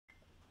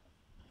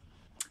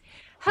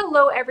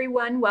Hello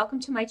everyone, welcome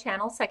to my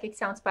channel, Psychic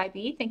Sounds by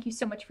B. Thank you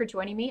so much for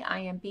joining me. I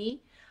am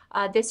B.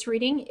 This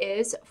reading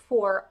is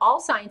for all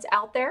signs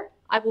out there.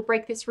 I will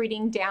break this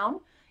reading down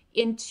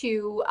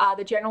into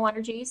the general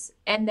energies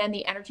and then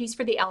the energies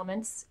for the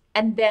elements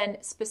and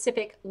then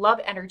specific love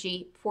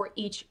energy for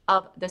each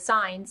of the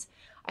signs.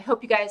 I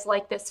hope you guys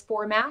like this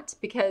format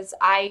because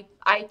I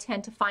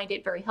tend to find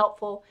it very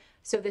helpful.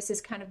 So this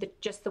is kind of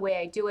just the way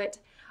I do it.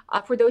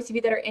 For those of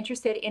you that are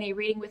interested in a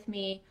reading with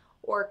me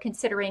or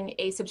considering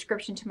a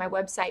subscription to my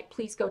website,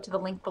 please go to the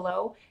link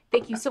below.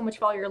 Thank you so much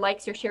for all your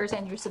likes, your shares,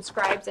 and your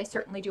subscribes. I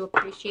certainly do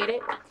appreciate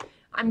it.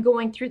 I'm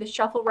going through the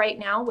shuffle right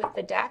now with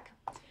the deck.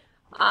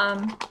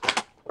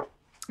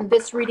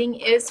 This reading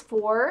is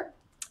for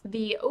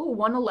the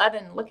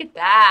 111. Look at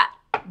that.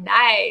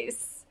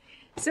 Nice.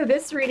 So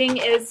this reading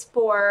is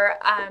for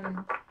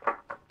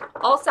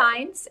all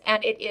signs,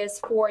 and it is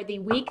for the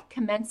week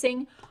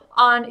commencing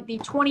on the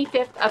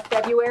 25th of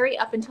February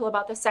up until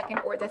about the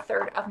 2nd or the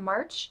 3rd of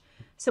March.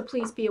 So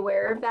please be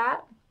aware of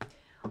that.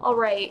 All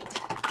right.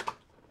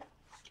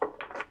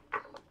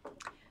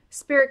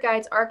 Spirit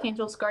guides,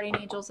 archangels, guardian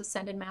angels,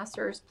 ascended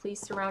masters, please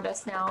surround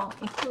us now.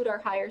 Include our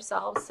higher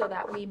selves so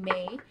that we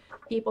may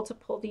be able to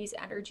pull these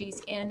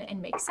energies in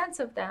and make sense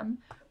of them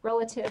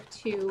relative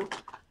to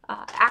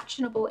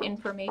actionable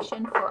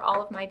information for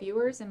all of my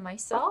viewers and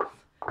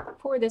myself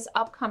for this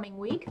upcoming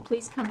week.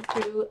 Please come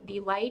through the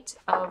light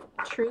of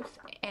truth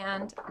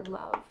and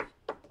love.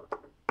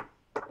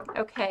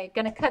 Okay,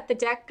 gonna cut the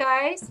deck,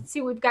 guys. Let's see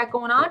what we've got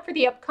going on for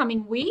the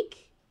upcoming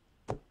week.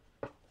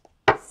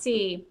 Let's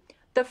see.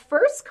 The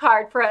first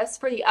card for us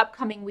for the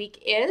upcoming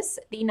week is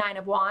the Nine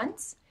of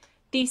Wands.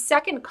 The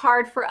second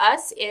card for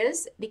us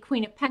is the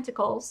Queen of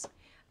Pentacles.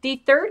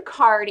 The third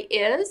card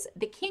is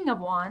the King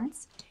of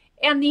Wands.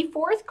 And the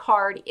fourth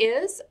card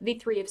is the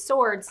Three of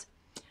Swords.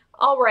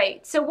 All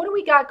right, so what do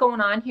we got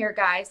going on here,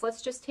 guys?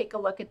 Let's just take a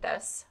look at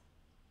this.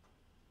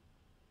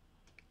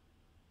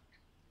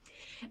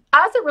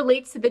 As it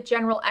relates to the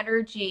general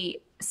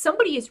energy,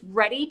 somebody is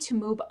ready to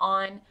move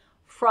on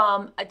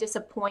from a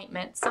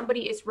disappointment.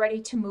 Somebody is ready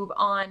to move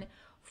on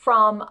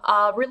from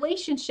a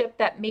relationship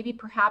that maybe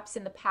perhaps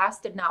in the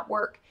past did not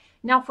work.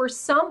 Now, for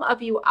some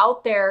of you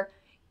out there,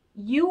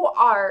 you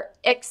are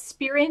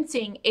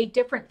experiencing a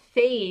different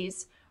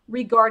phase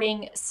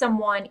regarding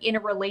someone in a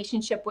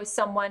relationship with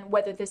someone,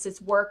 whether this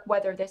is work,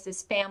 whether this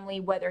is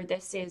family, whether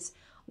this is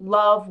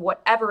love,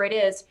 whatever it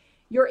is,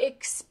 you're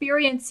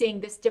experiencing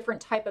this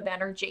different type of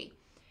energy.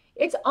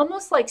 It's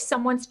almost like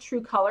someone's true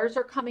colors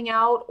are coming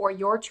out or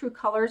your true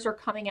colors are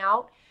coming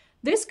out.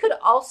 This could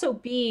also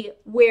be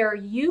where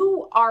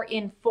you are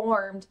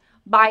informed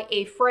by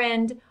a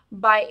friend,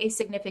 by a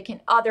significant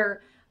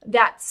other,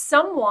 that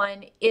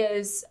someone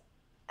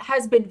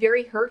has been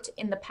very hurt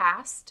in the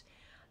past,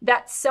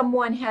 that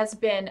someone has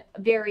been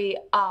very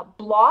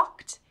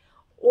blocked,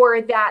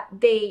 or that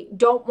they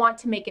don't want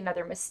to make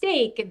another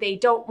mistake. They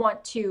don't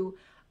want to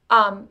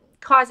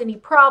cause any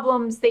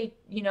problems.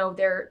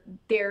 They're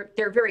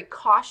very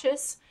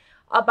cautious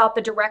about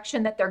the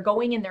direction that they're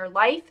going in their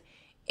life.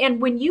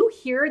 And when you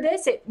hear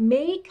this, it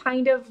may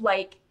kind of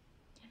like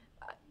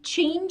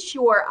change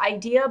your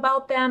idea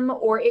about them,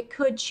 or it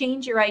could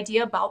change your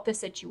idea about the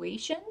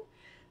situation.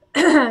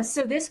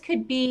 So this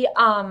could be,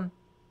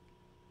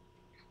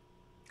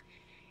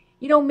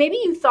 maybe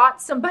you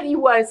thought somebody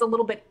was a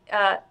little bit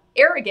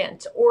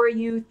arrogant, or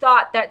you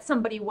thought that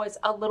somebody was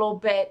a little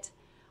bit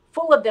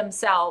full of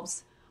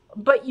themselves,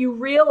 but you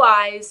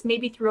realize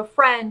maybe through a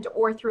friend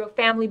or through a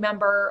family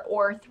member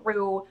or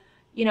through,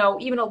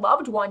 even a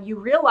loved one, you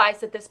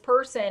realize that this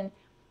person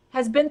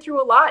has been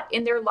through a lot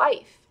in their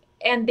life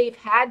and they've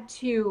had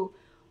to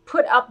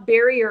put up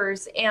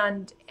barriers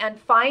and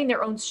find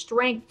their own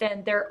strength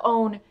and their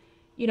own,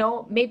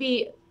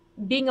 maybe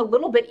being a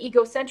little bit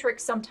egocentric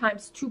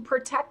sometimes to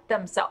protect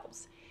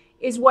themselves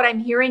is what I'm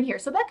hearing here.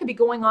 So that could be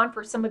going on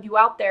for some of you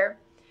out there.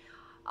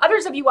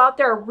 Others of you out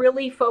there are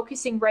really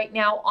focusing right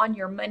now on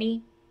your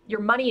money. Your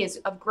money is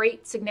of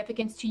great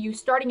significance to you.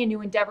 Starting a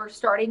new endeavor,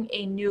 starting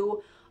a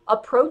new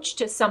approach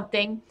to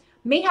something,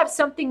 may have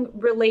something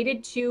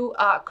related to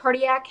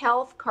cardiac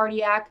health,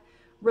 cardiac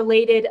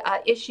related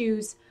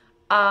issues,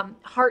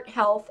 heart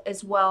health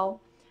as well.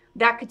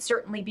 That could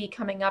certainly be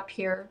coming up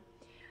here.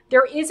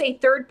 There is a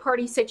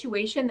third-party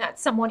situation that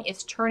someone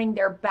is turning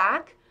their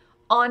back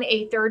on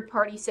a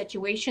third-party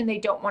situation. They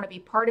don't want to be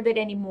part of it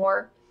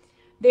anymore.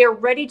 They are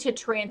ready to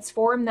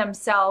transform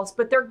themselves,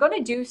 but they're going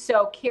to do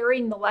so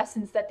carrying the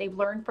lessons that they've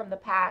learned from the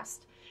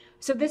past.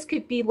 So this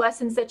could be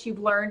lessons that you've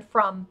learned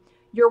from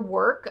your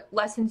work,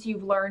 lessons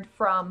you've learned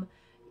from,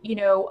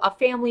 a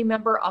family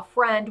member, a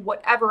friend,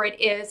 whatever it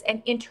is,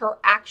 an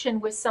interaction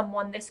with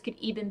someone. This could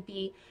even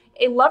be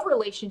a love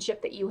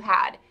relationship that you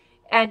had.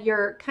 And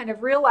you're kind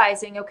of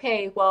realizing,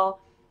 okay,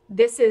 well,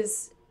 this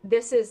is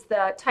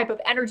the type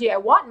of energy I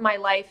want in my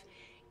life.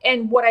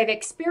 And what I've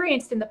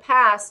experienced in the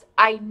past,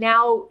 I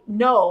now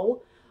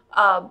know,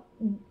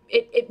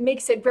 it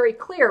makes it very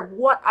clear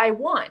what I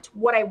want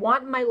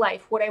in my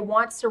life, what I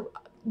want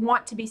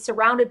to be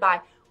surrounded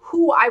by,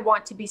 who I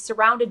want to be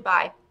surrounded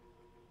by.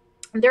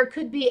 There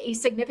could be a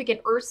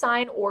significant earth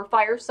sign or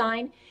fire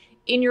sign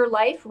in your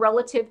life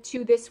relative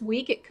to this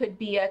week. It could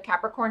be a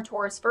Capricorn,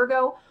 Taurus,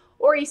 Virgo,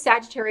 or a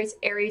Sagittarius,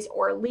 Aries,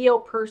 or Leo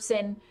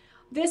person.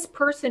 This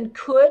person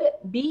could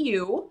be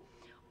you,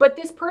 but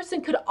this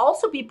person could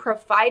also be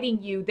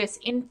providing you this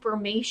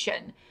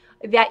information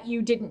that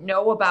you didn't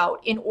know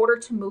about in order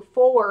to move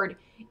forward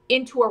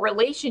into a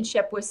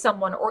relationship with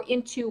someone, or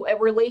into a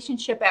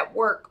relationship at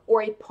work,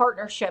 or a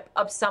partnership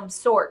of some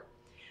sort,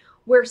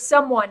 where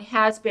someone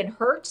has been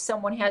hurt,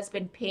 someone has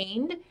been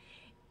pained,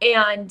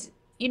 and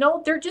you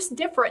know, they're just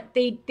different.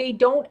 They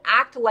don't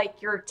act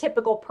like your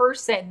typical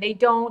person. They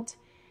don't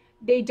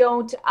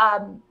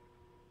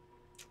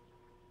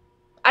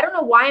I don't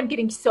know why I'm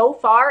getting so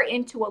far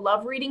into a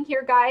love reading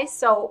here, guys.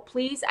 So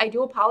please, I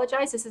do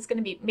apologize. This is going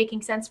to be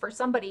making sense for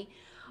somebody,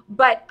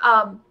 but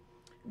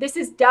this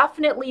is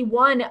definitely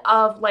one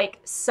of like,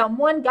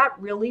 someone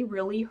got really,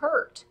 really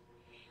hurt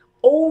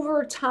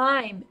over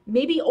time,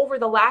 maybe over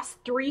the last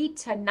 3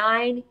 to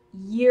 9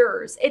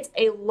 years. It's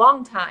a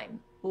long time,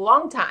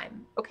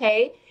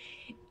 okay?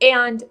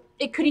 And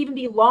it could even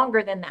be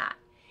longer than that.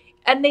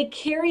 And they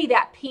carry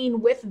that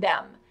pain with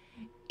them.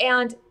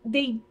 And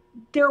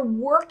they're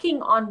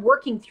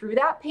working through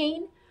that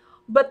pain.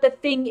 But the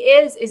thing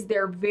is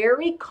they're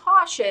very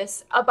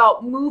cautious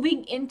about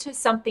moving into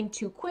something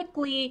too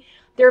quickly.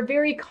 They're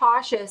very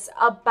cautious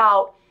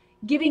about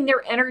giving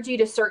their energy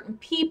to certain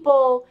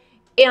people.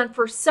 And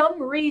for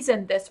some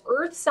reason, this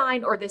earth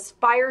sign or this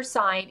fire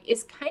sign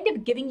is kind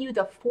of giving you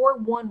the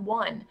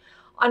 411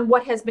 on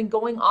what has been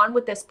going on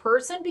with this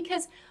person,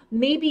 because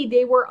maybe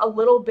they were a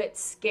little bit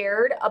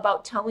scared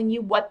about telling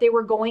you what they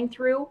were going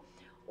through,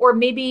 or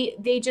maybe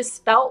they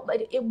just felt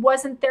that it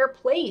wasn't their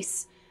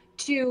place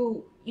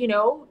to, you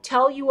know,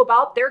 tell you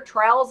about their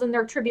trials and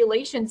their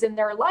tribulations in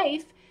their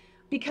life,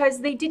 because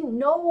they didn't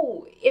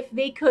know if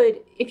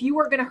you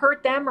were going to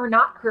hurt them or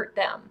not hurt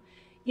them.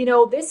 You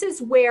know, this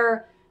is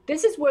where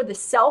the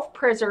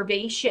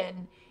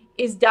self-preservation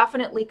is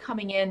definitely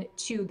coming in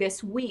to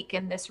this week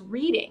and this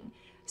reading.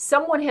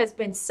 Someone has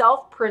been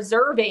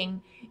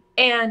self-preserving,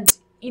 and,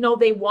 you know,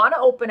 they want to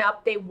open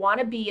up. They want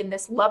to be in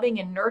this loving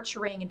and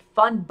nurturing and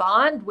fun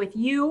bond with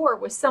you or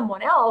with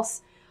someone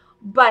else,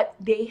 but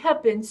they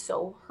have been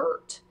so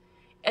hurt,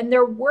 and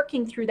they're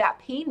working through that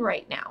pain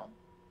right now.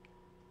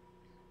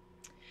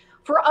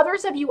 For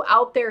others of you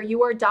out there,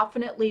 you are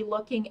definitely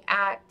looking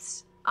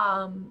at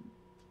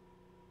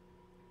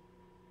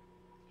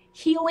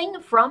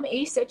healing from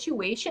a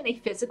situation, a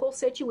physical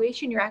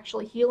situation. You're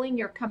actually healing.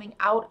 You're coming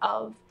out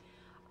of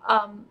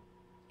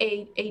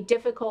a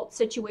difficult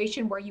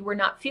situation where you were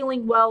not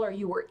feeling well or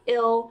you were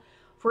ill.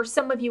 For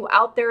some of you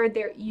out there,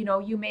 you know,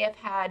 you may have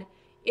had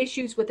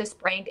issues with a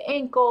sprained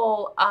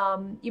ankle.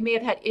 You may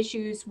have had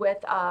issues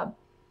with a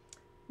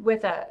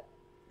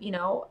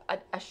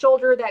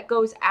shoulder that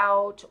goes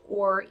out,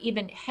 or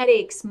even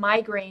headaches,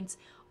 migraines,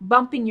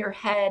 bumping your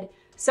head.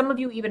 Some of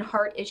you even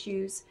heart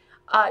issues,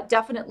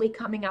 definitely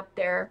coming up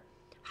there.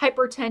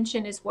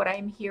 Hypertension is what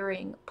I'm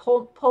hearing.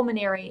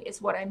 Pulmonary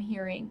is what I'm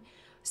hearing.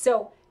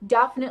 So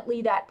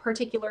definitely that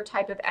particular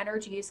type of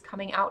energy is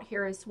coming out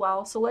here as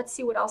well. So let's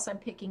see what else I'm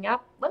picking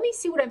up. Let me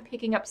see what I'm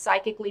picking up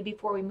psychically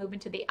before we move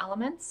into the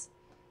elements.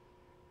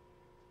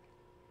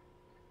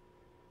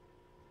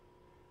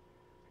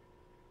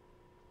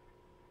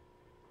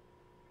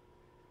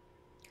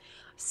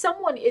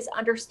 Someone is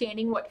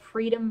understanding what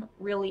freedom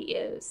really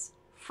is.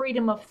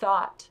 Freedom of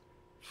thought,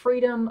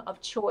 freedom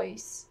of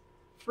choice,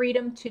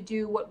 freedom to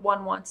do what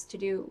one wants to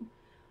do,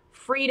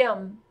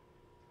 freedom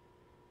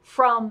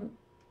from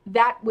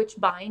that which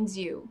binds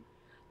you.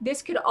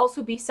 This could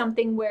also be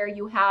something where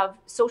you have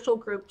social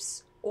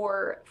groups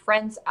or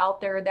friends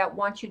out there that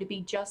want you to be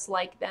just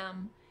like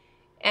them,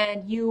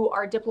 and you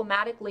are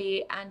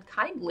diplomatically and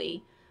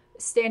kindly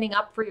standing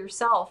up for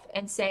yourself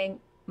and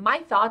saying, my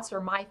thoughts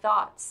are my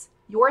thoughts.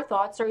 Your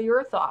thoughts are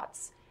your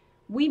thoughts.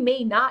 We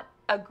may not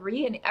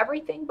agree in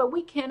everything, but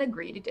we can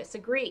agree to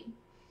disagree.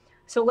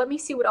 So let me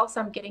see what else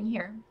I'm getting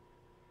here.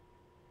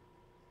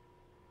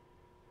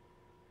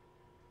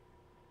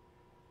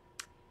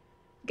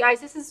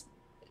 Guys, this is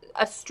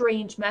a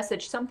strange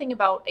message. Something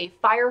about a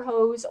fire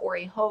hose or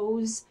a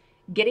hose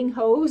getting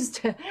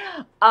hosed,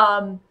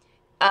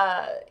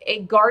 a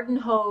garden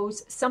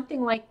hose,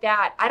 something like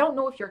that. I don't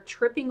know if you're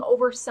tripping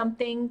over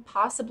something,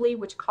 possibly,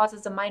 which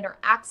causes a minor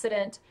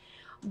accident,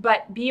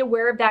 but be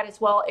aware of that as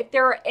well. If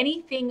there's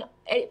anything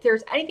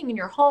in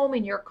your home,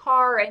 in your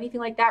car, or anything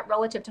like that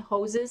relative to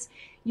hoses,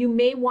 you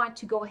may want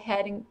to go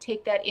ahead and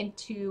take that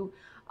into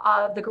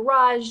the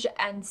garage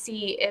and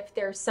see if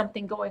there's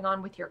something going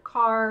on with your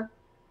car.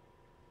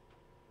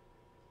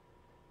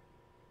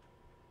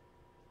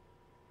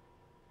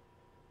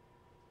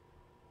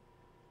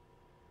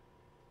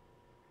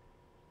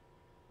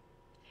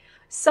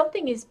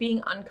 Something is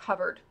being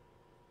uncovered.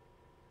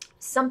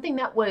 Something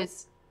that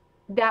was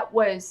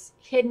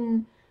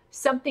hidden,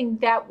 something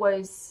that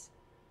was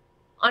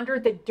under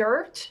the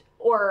dirt,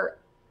 or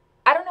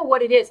I don't know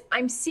what it is.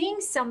 I'm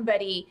seeing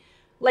somebody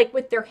like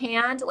with their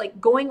hand, like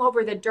going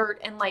over the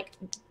dirt and like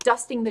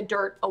dusting the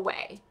dirt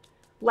away.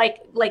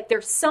 Like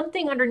there's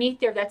something underneath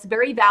there that's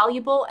very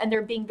valuable, and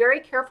they're being very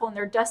careful, and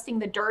they're dusting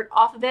the dirt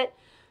off of it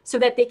so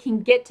that they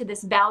can get to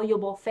this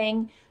valuable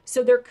thing.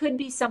 So there could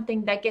be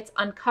something that gets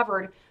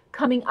uncovered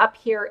coming up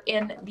here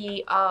in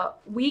the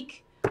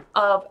week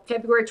of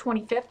February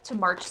 25th to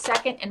March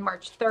 2nd and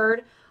March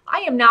 3rd.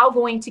 I am now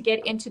going to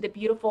get into the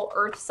beautiful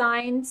earth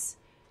signs.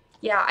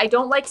 Yeah, I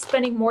don't like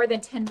spending more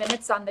than 10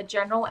 minutes on the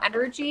general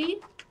energy.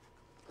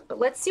 But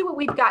let's see what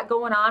we've got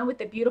going on with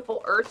the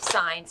beautiful earth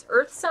signs.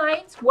 Earth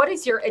signs, what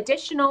is your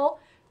additional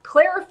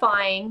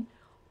clarifying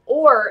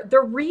or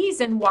the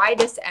reason why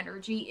this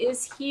energy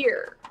is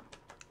here?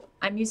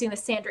 I'm using the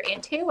Sandra Ann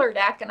Taylor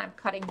deck, and I'm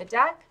cutting the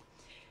deck.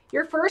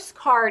 Your first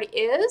card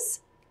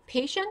is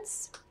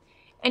patience,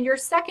 and your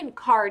second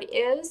card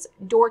is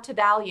door to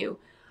value.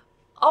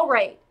 All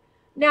right.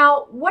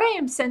 Now, what I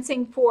am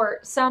sensing for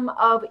some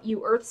of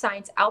you earth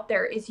signs out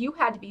there is you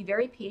had to be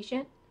very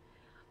patient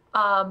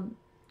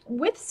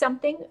with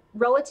something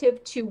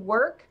relative to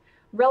work,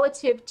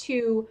 relative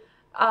to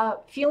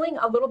feeling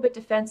a little bit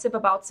defensive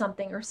about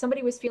something, or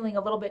somebody was feeling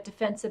a little bit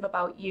defensive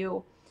about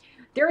you.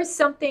 There is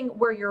something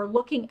where you're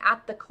looking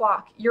at the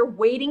clock. You're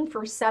waiting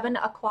for 7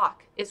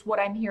 o'clock is what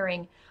I'm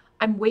hearing.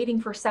 I'm waiting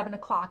for 7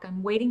 o'clock.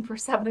 I'm waiting for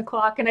 7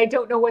 o'clock, and I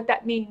don't know what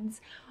that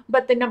means.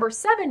 But the number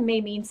 7 may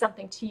mean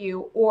something to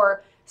you,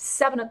 or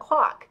 7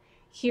 o'clock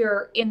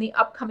here in the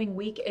upcoming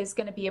week is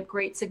going to be of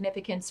great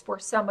significance for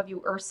some of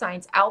you earth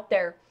signs out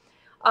there.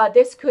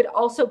 This could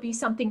also be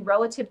something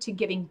relative to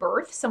giving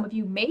birth. Some of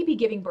you may be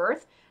giving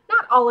birth.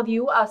 Not all of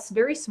you, a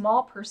very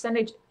small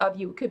percentage of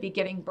you could be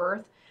giving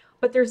birth.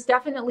 But there's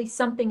definitely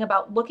something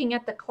about looking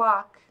at the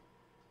clock.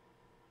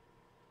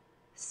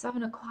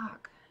 7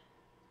 o'clock.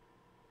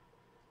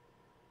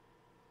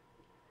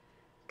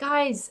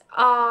 Guys,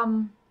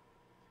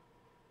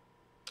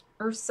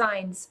 earth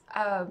signs,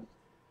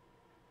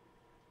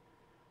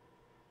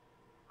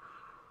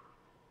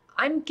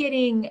 I'm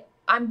getting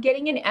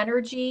an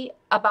energy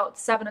about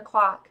 7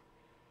 o'clock,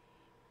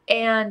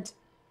 and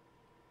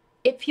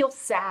it feels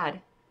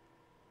sad.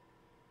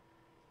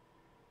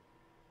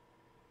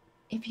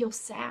 It feels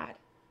sad.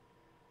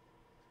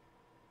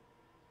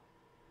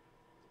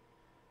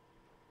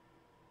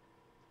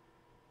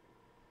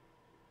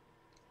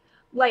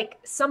 Like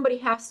somebody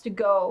has to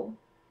go,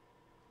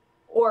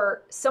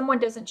 or someone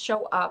doesn't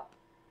show up,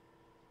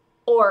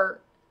 or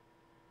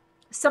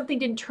something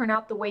didn't turn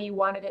out the way you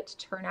wanted it to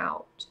turn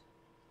out,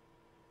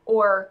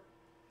 or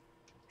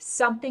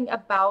something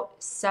about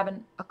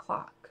 7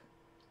 o'clock.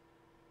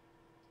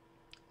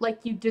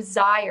 Like you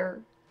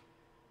desire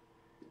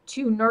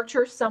to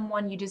nurture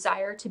someone, you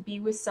desire to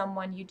be with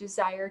someone, you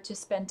desire to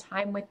spend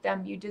time with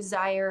them, you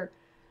desire,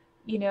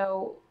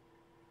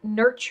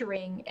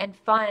 nurturing and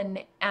fun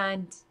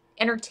and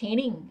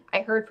entertaining.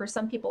 I heard for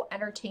some people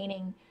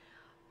entertaining.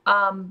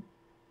 And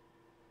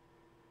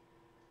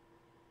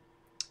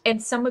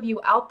some of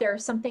you out there,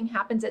 something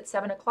happens at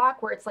 7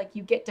 o'clock where it's like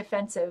you get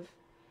defensive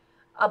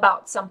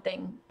about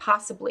something,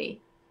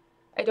 possibly.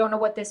 I don't know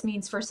what this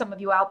means for some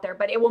of you out there,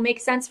 but it will make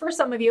sense for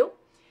some of you.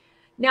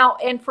 Now,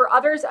 and for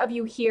others of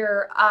you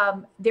here,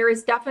 there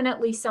is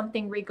definitely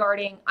something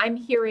regarding, I'm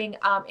hearing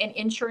an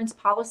insurance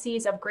policy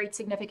is of great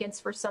significance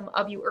for some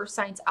of you earth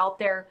signs out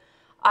there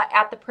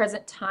at the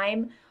present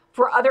time.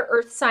 For other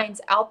earth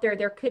signs out there,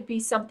 there could be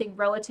something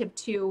relative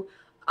to,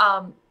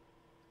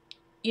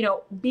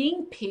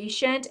 being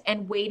patient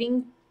and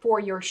waiting for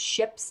your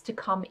ships to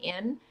come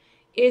in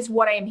is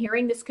what I am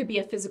hearing. This could be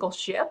a physical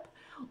ship,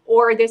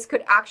 or this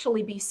could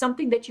actually be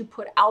something that you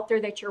put out there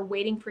that you're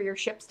waiting for your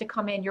ships to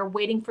come in. You're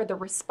waiting for the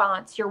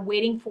response. You're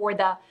waiting for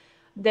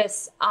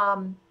this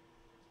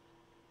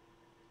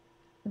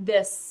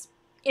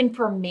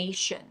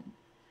information.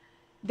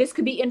 This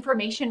could be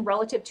information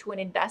relative to an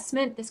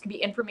investment. This could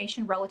be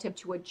information relative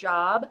to a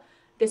job.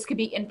 This could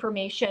be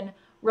information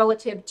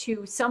relative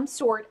to some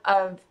sort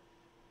of,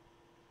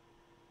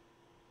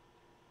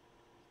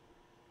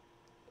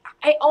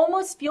 I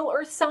almost feel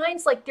earth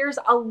signs like there's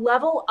a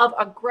level of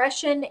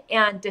aggression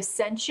and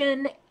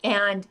dissension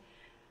and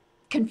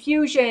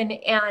confusion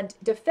and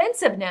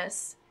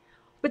defensiveness.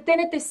 But then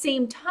at the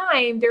same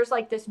time, there's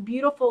like this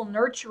beautiful,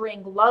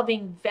 nurturing,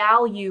 loving,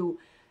 value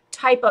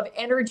type of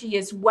energy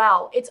as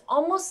well. It's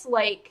almost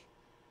like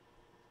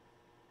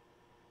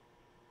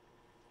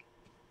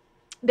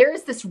there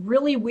is this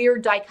really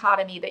weird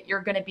dichotomy that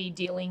you're going to be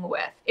dealing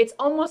with. It's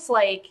almost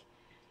like,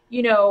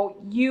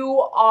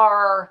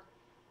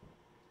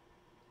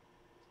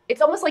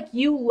 it's almost like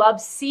you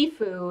love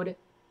seafood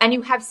and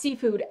you have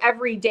seafood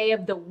every day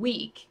of the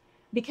week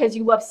because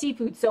you love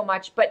seafood so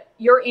much, but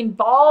you're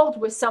involved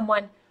with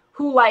someone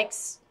who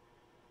likes,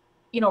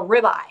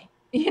 ribeye.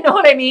 You know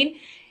what I mean?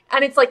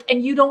 And it's like,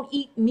 and you don't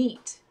eat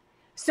meat.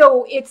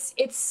 So it's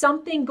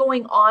something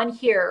going on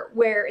here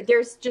where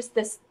there's just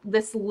this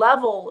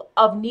level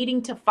of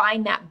needing to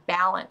find that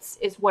balance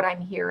is what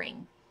I'm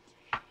hearing.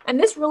 And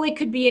this really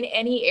could be in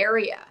any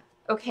area.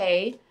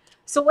 Okay.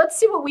 So let's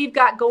see what we've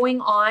got going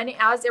on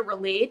as it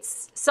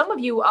relates. Some of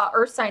you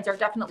earth signs are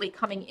definitely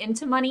coming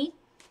into money.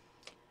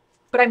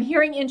 But I'm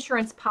hearing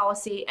insurance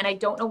policy, and I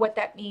don't know what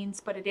that means,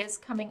 but it is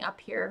coming up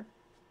here.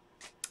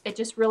 It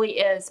just really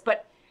is.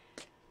 But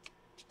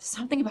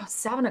something about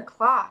 7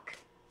 o'clock.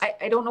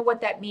 I don't know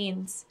what that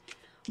means.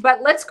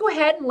 But let's go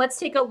ahead and let's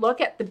take a look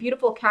at the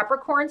beautiful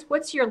Capricorns.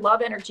 What's your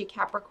love energy,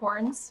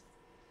 Capricorns?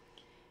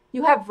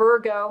 You have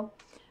Virgo.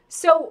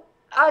 So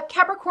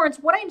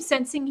Capricorns, what I'm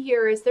sensing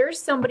here is there's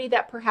somebody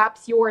that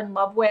perhaps you're in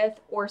love with,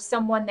 or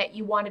someone that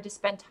you wanted to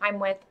spend time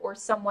with, or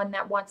someone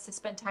that wants to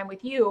spend time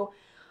with you,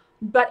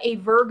 but a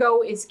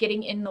Virgo is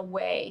getting in the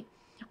way,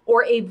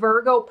 or a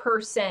Virgo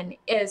person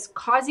is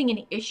causing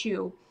an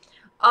issue.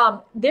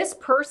 This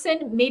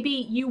person, maybe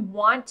you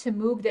want to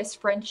move this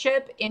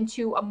friendship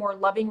into a more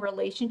loving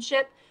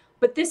relationship,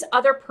 but this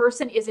other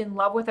person is in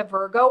love with a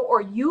Virgo,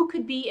 or you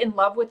could be in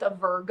love with a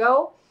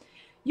Virgo.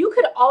 You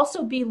could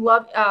also be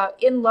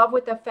in love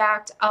with the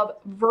fact of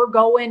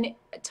Virgoan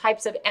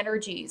types of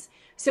energies.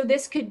 So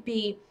this could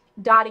be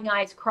dotting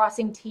I's,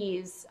 crossing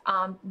T's,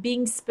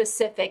 being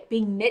specific,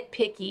 being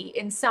nitpicky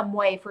in some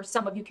way for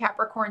some of you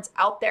Capricorns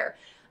out there.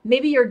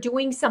 Maybe you're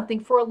doing something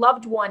for a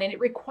loved one and it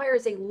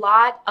requires a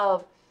lot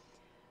of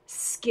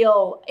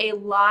skill, a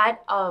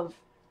lot of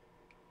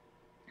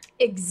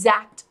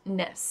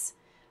exactness.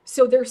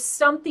 So there's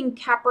something,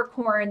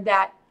 Capricorn,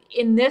 that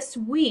in this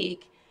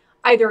week,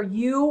 either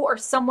you or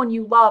someone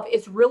you love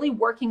is really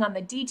working on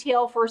the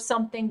detail for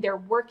something. They're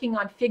working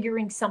on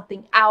figuring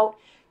something out.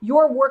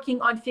 You're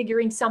working on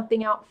figuring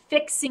something out,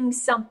 fixing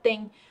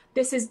something.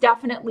 This is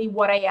definitely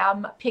what I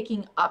am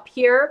picking up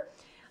here.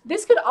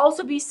 This could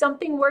also be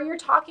something where you're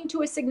talking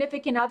to a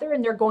significant other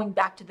and they're going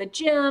back to the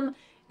gym.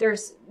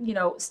 There's, you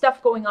know,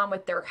 stuff going on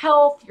with their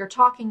health. You're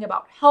talking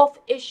about health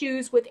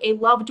issues with a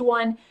loved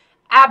one.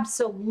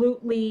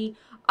 Absolutely,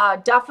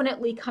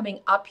 definitely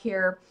coming up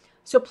here.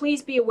 So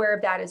please be aware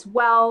of that as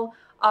well.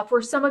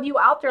 For some of you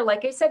out there,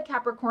 like I said,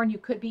 Capricorn, you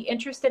could be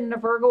interested in a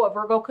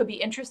Virgo could be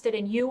interested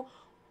in you,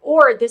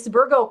 or this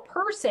Virgo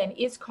person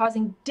is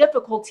causing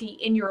difficulty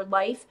in your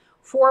life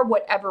for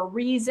whatever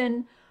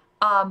reason,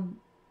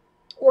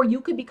 or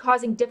you could be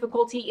causing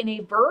difficulty in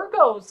a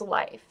Virgo's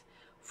life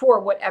for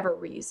whatever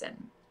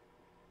reason.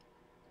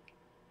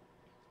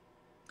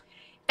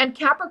 And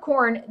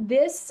Capricorn,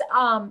 this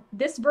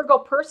Virgo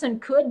person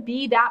could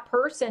be that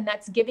person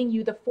that's giving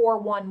you the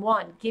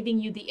 411, giving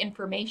you the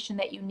information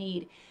that you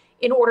need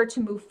in order to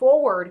move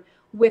forward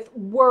with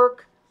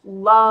work,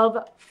 love,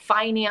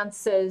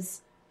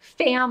 finances,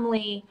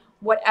 family,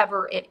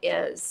 whatever it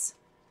is.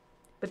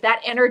 But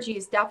that energy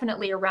is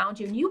definitely around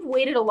you. And you've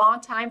waited a long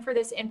time for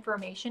this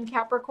information,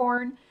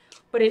 Capricorn,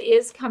 but it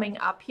is coming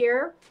up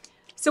here.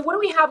 So what do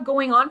we have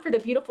going on for the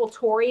beautiful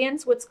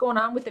Taurians? What's going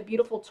on with the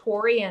beautiful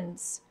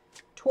Taurians?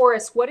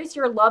 Taurus, what is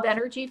your love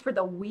energy for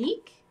the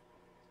week?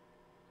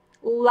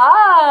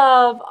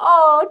 Love.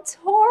 Oh,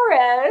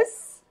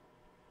 Taurus.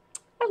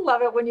 I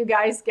love it when you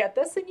guys get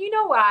this, and you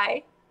know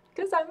why.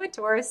 Because I'm a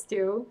Taurus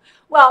too.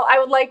 Well, I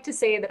would like to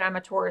say that I'm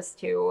a Taurus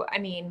too. I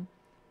mean,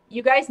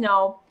 you guys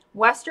know,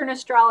 Western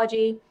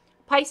astrology,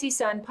 Pisces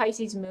sun,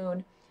 Pisces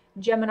moon,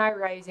 Gemini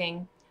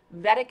rising,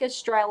 Vedic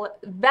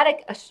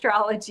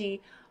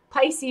astrology,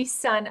 Pisces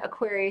sun,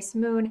 Aquarius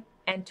moon,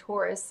 and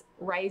Taurus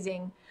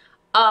rising.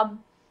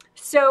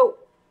 So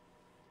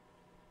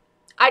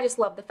I just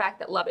love the fact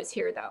that love is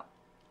here, though.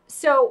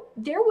 So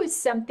there was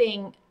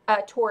something,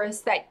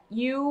 Taurus, that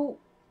you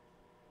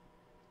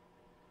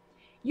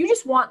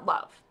just want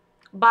love.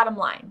 Bottom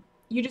line,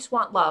 you just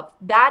want love.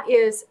 That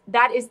is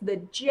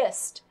the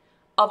gist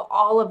of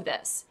all of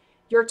this.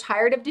 You're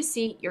tired of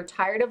deceit. You're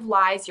tired of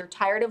lies. You're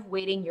tired of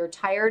waiting. You're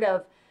tired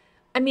of,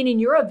 and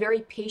you're a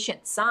very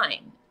patient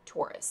sign,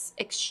 Taurus.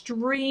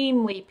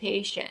 Extremely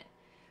patient.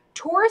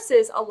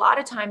 Tauruses a lot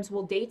of times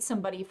will date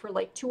somebody for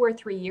like 2 or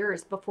 3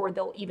 years before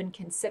they'll even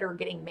consider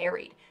getting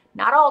married.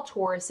 Not all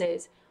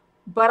Tauruses,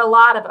 but a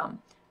lot of them.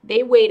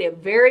 They wait a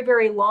very,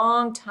 very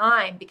long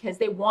time because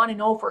they want to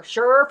know for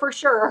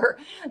sure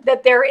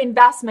that their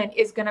investment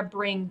is going to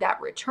bring that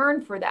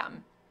return for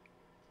them.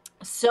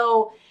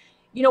 So,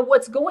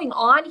 what's going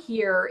on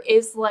here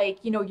is like,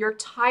 you're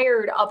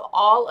tired of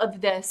all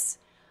of this,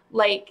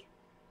 like,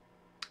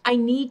 I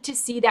need to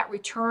see that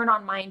return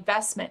on my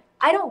investment.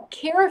 I don't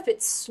care if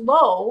it's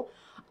slow.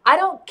 I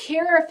don't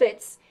care if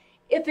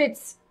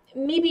it's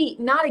maybe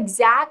not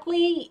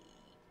exactly,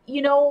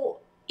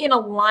 in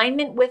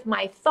alignment with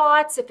my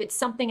thoughts, if it's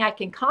something I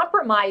can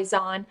compromise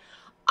on.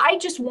 I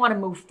just want to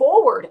move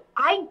forward.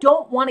 I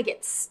don't want to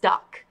get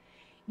stuck.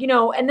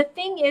 And the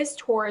thing is,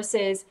 Taurus,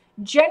 is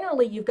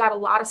generally you've got a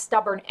lot of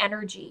stubborn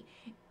energy,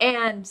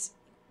 and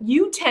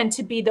you tend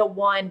to be the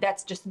one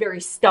that's just very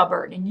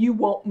stubborn and you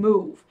won't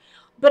move.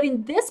 But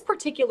in this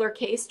particular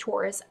case,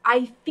 Taurus,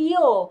 I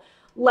feel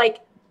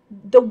like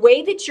the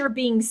way that you're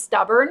being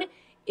stubborn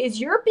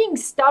is you're being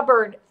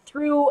stubborn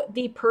through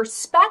the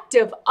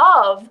perspective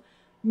of,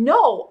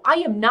 no, I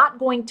am not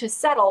going to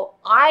settle.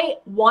 I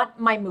want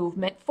my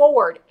movement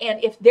forward.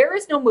 And if there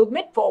is no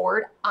movement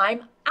forward,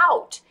 I'm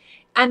out.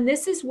 And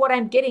this is what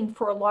I'm getting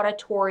for a lot of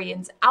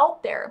Taurians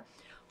out there.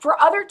 For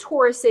other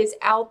Tauruses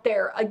out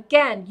there,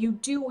 again, you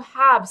do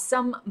have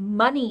some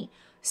money,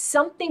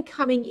 something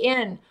coming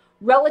in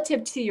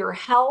relative to your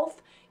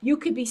health. You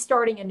could be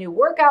starting a new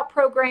workout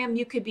program.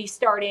 You could be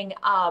starting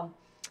a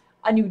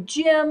new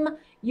gym.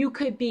 You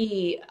could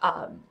be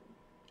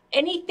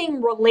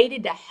anything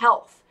related to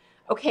health,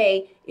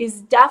 okay,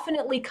 is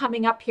definitely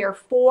coming up here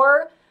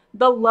for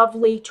the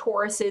lovely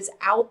Tauruses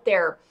out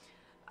there.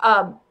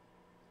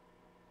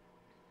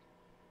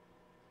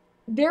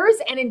 There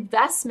is an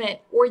investment,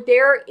 or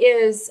there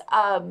is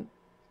an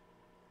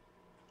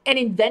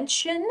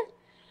invention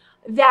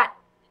that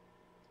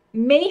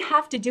may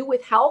have to do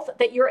with health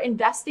that you're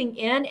investing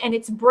in, and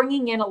it's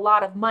bringing in a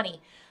lot of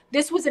money.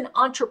 This was an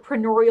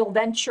entrepreneurial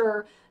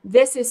venture.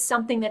 This is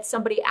something that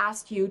somebody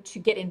asked you to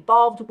get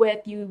involved with.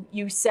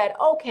 You said,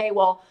 okay,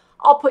 well,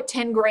 I'll put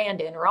 10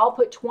 grand in, or I'll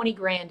put 20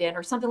 grand in,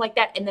 or something like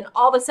that. And then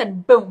all of a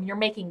sudden, boom, you're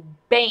making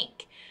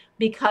bank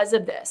because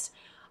of this.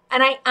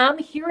 And I am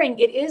hearing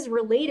it is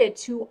related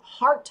to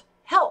heart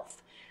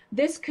health.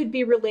 This could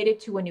be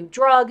related to a new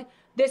drug.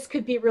 This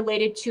could be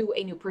related to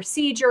a new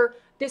procedure.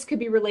 This could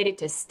be related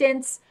to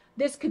stents.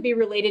 This could be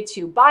related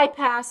to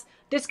bypass.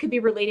 This could be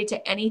related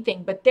to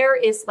anything. But there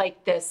is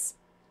like this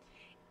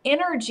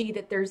energy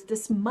that there's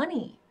this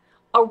money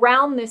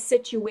around this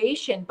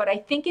situation. But I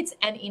think it's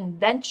an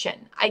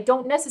invention. I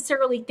don't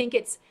necessarily think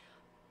it's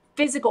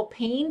physical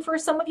pain for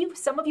some of you.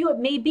 Some of you it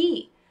may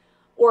be.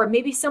 Or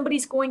maybe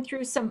somebody's going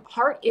through some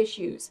heart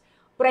issues.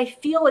 But I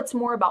feel it's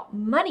more about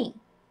money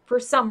for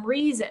some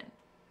reason.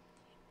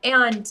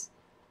 And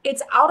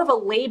it's out of a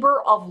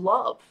labor of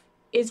love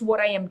is what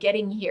I am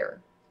getting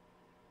here.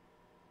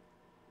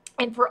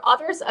 And for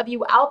others of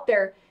you out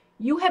there,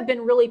 you have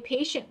been really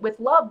patient with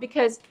love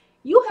because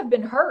you have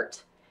been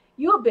hurt.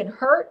 You have been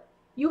hurt.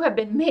 You have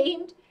been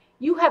maimed.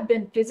 You have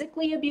been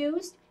physically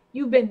abused.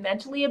 You've been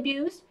mentally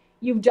abused.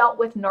 You've dealt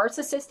with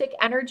narcissistic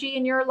energy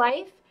in your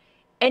life.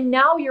 And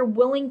now you're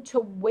willing to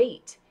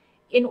wait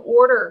in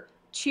order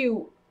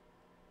to,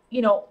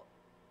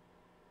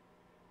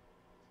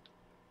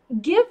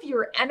 give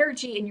your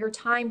energy and your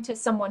time to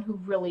someone who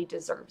really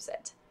deserves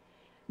it.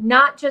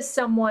 Not just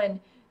someone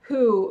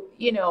who,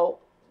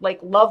 like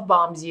love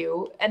bombs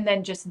you and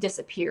then just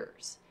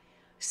disappears.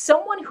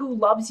 Someone who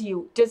loves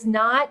you does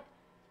not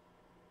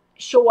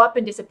show up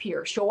and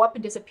disappear, show up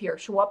and disappear,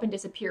 show up and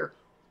disappear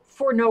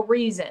for no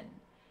reason.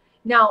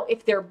 Now,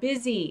 if they're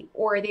busy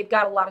or they've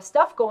got a lot of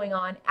stuff going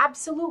on,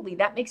 absolutely,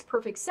 that makes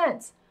perfect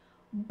sense.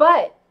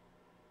 But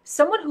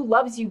someone who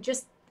loves you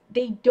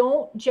they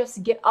don't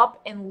just get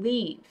up and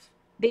leave.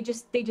 They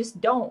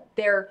just don't.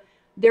 They're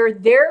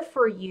there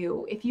for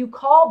you. If you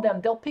call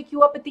them, they'll pick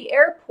you up at the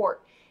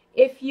airport.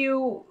 If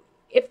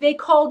they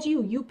called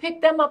you, you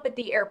pick them up at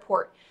the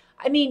airport.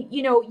 I mean,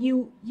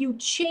 you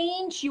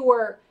change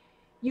your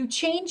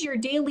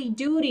daily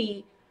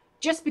duty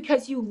just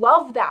because you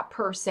love that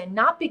person,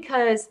 not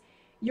because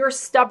you're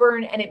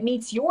stubborn and it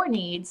meets your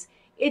needs.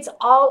 It's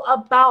all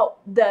about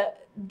the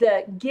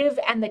give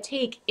and the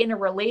take in a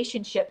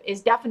relationship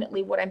is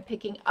definitely what I'm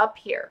picking up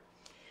here.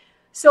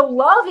 So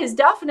love is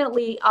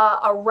definitely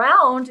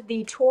around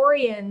the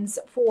Taurians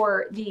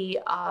for the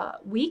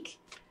week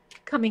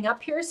coming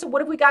up here. So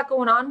what have we got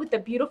going on with the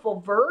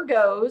beautiful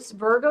Virgos?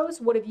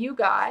 Virgos, what have you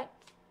got?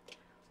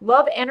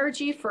 Love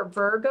energy for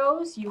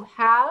Virgos. You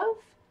have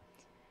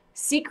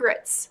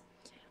secrets.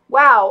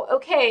 Wow.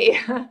 Okay.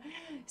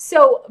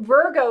 So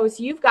Virgos,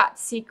 you've got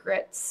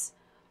secrets.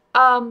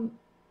 Virgos,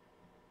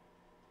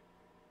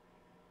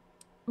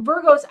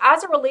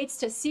 as it relates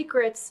to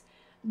secrets,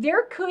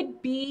 there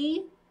could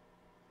be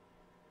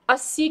a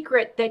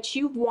secret that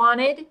you've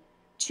wanted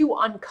to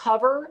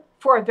uncover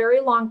for a very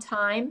long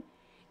time,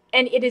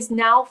 and it is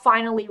now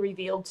finally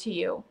revealed to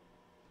you.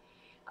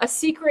 A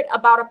secret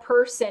about a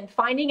person,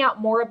 finding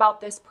out more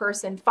about this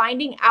person,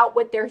 finding out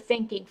what they're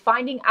thinking,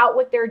 finding out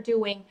what they're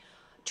doing,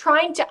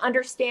 trying to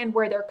understand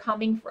where they're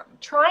coming from,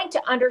 trying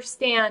to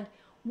understand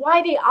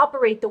why they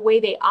operate the way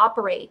they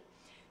operate.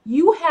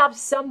 You have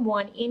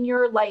someone in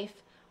your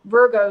life,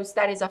 Virgos,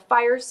 that is a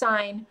fire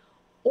sign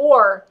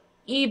or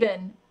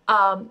even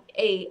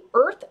a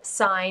earth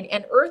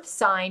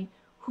sign,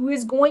 who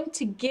is going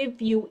to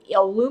give you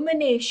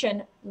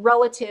illumination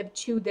relative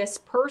to this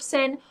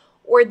person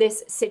or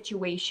this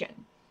situation.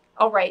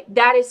 All right,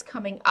 that is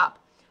coming up.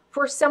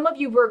 For some of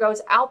you Virgos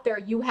out there,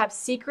 you have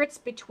secrets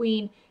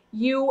between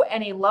you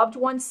and a loved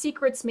one.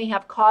 Secrets may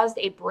have caused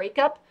a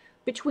breakup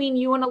between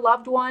you and a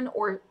loved one,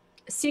 or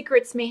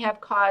secrets may have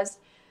caused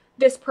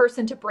this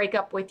person to break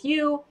up with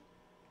you.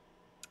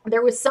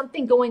 There was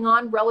something going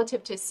on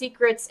relative to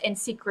secrets and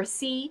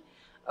secrecy.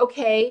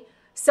 Okay,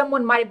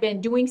 someone might have been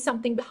doing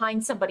something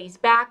behind somebody's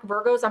back.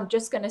 Virgos, I'm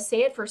just going to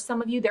say it, for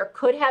some of you, there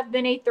could have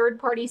been a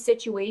third-party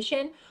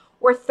situation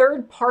or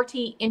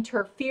third-party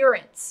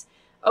interference,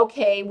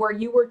 okay, where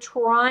you were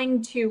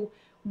trying to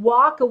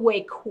walk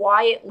away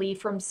quietly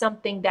from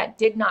something that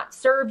did not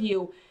serve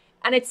you.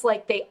 And it's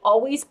like they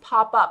always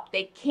pop up.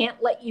 They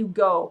can't let you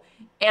go.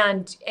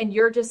 And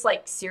you're just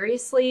like,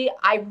 seriously,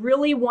 I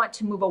really want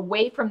to move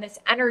away from this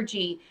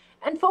energy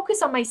and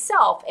focus on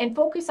myself and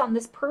focus on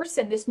this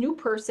person, this new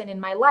person in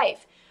my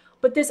life.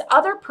 But this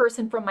other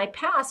person from my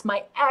past,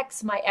 my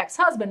ex, my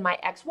ex-husband, my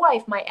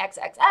ex-wife, my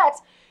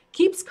ex-ex-ex,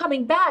 keeps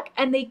coming back,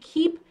 and they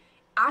keep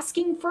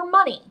asking for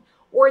money,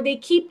 or they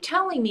keep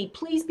telling me,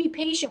 please be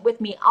patient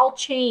with me, I'll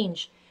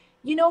change.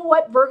 You know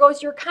what,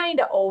 Virgos, you're kind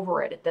of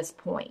over it at this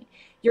point.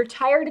 You're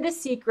tired of the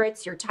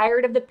secrets, you're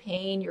tired of the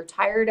pain, you're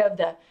tired of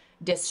the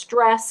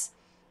distress.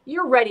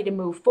 You're ready to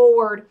move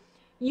forward.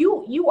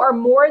 You are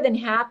more than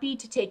happy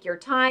to take your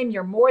time.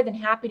 You're more than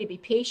happy to be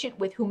patient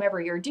with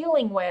whomever you're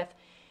dealing with.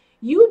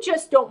 You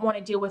just don't want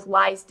to deal with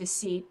lies,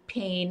 deceit,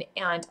 pain,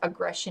 and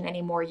aggression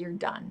anymore. You're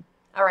done.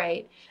 All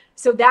right.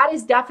 So that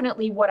is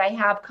definitely what I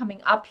have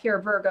coming up here,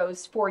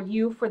 Virgos, for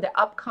you for the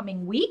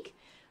upcoming week.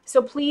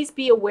 So please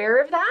be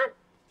aware of that.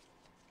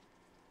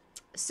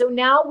 So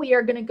now we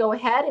are going to go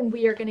ahead and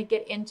we are going to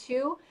get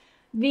into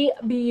the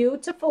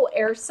beautiful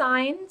air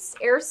signs.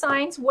 Air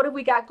signs, what have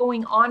we got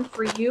going on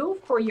for you,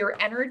 for your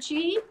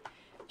energy,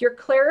 your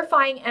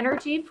clarifying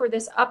energy for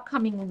this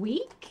upcoming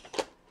week?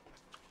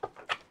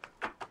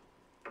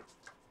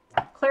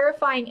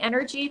 Clarifying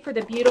energy for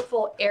the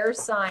beautiful air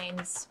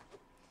signs.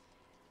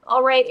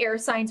 All right, air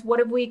signs, what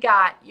have we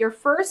got? Your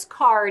first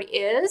card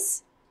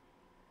is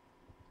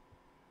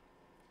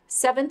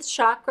 7th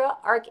chakra,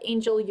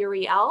 Archangel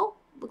Uriel.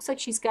 Looks like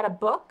she's got a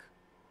book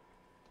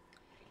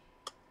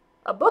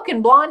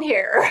and blonde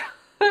hair.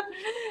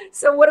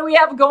 So what do we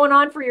have going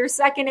on for your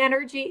second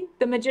energy?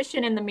 The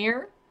Magician in the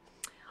Mirror.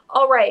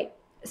 All right.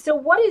 So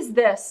what is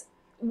this?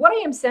 What I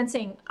am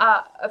sensing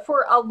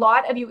for a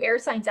lot of you air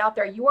signs out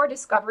there, you are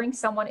discovering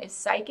someone is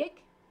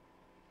psychic.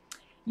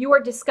 You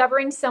are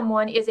discovering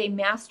someone is a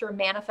master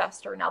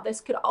manifester. Now,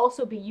 this could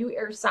also be you,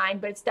 air sign,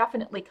 but it's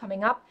definitely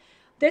coming up.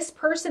 This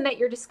person that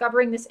you're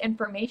discovering this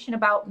information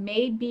about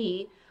may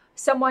be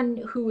someone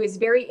who is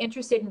very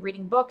interested in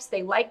reading books.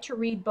 They like to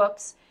read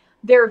books.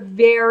 They're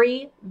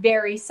very,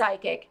 very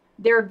psychic.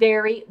 They're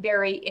very,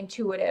 very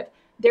intuitive.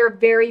 They're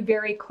very,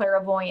 very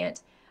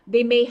clairvoyant.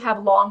 They may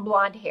have long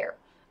blonde hair.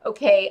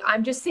 Okay,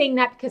 I'm just saying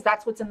that because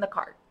that's what's in the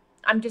card.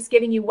 I'm just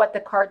giving you what the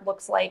card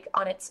looks like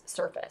on its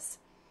surface.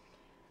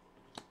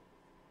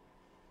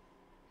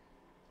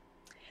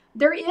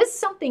 There is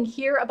something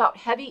here about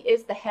heavy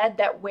is the head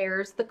that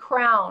wears the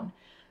crown.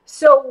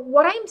 So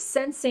what I'm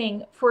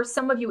sensing for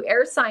some of you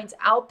air signs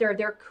out there,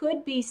 there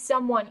could be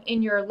someone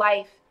in your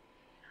life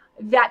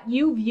that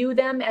you view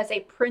them as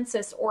a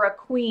princess or a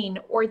queen,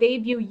 or they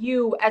view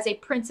you as a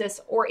princess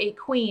or a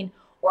queen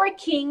or a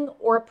king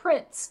or a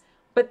prince.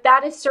 But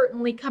that is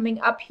certainly coming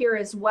up here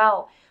as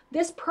well.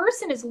 This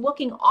person is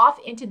looking off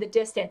into the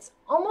distance,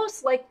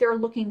 almost like they're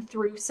looking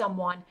through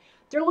someone.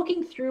 They're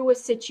looking through a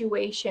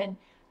situation.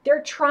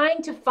 They're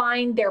trying to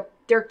find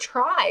their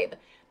tribe.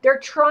 They're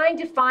trying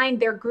to find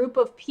their group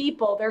of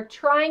people. They're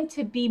trying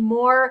to be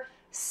more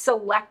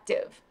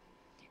selective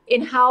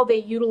in how they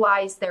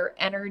utilize their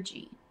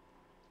energy.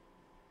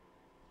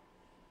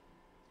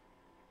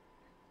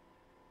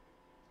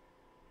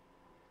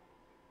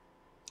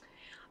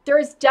 There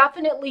is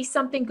definitely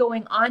something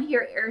going on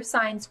here, air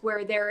signs,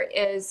 where there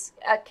is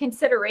a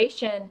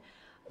consideration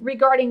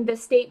regarding the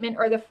statement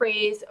or the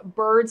phrase,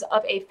 birds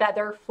of a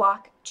feather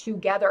flock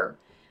together.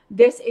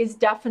 This is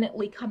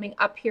definitely coming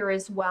up here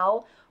as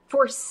well.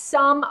 For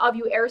some of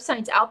you air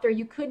signs out there,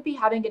 you could be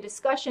having a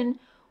discussion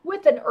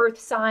with an earth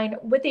sign,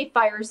 with a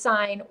fire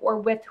sign, or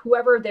with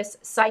whoever this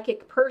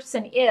psychic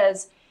person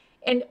is,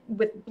 and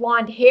with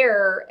blonde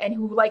hair and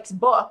who likes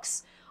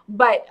books,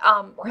 but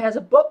or has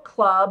a book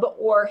club,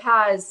 or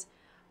has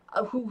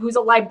who's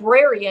a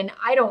librarian,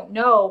 I don't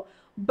know,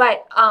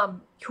 but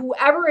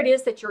whoever it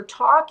is that you're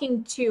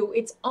talking to,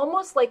 it's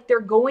almost like they're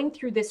going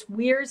through this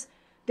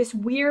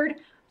weird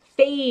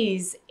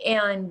phase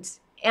and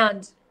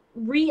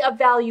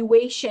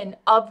reevaluation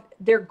of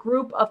their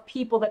group of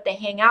people that they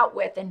hang out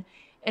with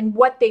and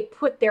what they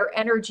put their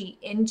energy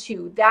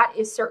into. That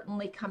is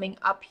certainly coming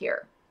up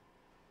here.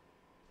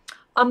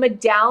 A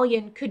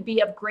medallion could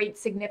be of great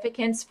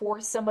significance for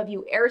some of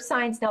you air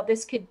signs. Now,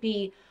 this could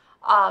be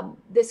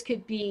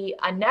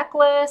a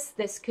necklace.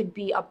 This could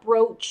be a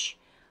brooch.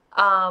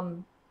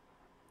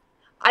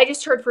 I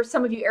just heard for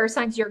some of you air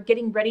signs, you're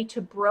getting ready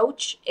to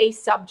broach a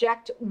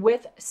subject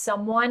with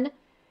someone.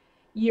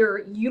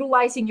 You're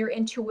utilizing your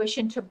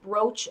intuition to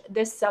broach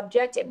this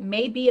subject. It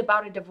may be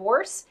about a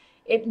divorce.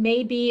 It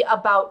may be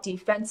about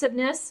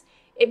defensiveness.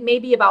 It may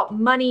be about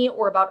money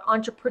or about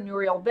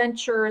entrepreneurial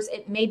ventures.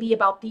 It may be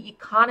about the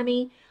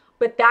economy,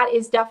 but that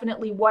is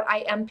definitely what I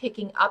am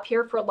picking up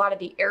here for a lot of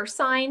the air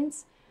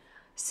signs.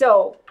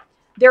 So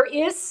there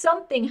is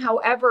something,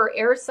 however,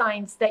 air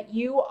signs, that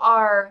you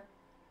are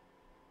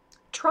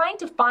trying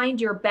to find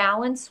your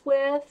balance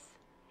with,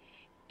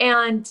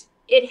 and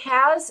it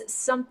has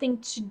something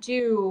to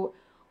do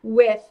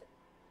with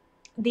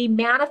the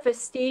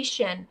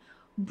manifestation,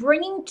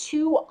 bringing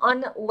two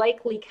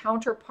unlikely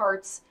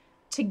counterparts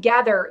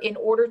together in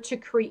order to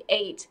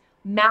create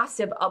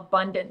massive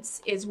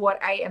abundance is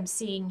what I am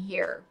seeing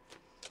here.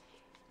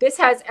 This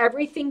has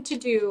everything to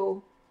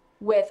do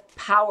with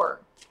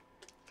power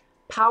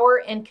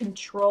and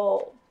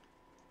control.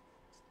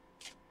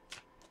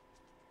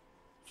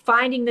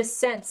 Finding the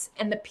sense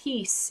and the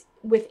peace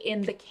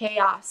within the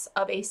chaos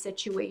of a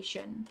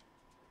situation.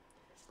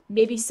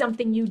 Maybe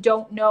something you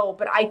don't know,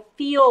 but I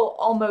feel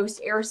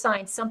almost, air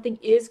signs, something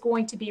is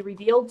going to be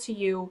revealed to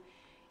you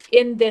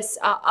in this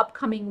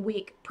upcoming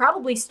week.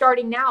 Probably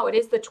starting now. It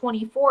is the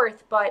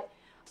 24th, but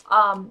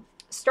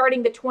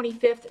starting the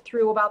 25th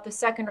through about the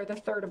 2nd or the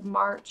 3rd of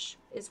March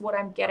is what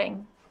I'm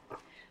getting.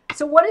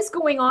 So what is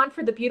going on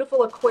for the beautiful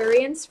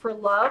Aquarians for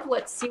love?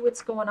 Let's see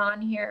what's going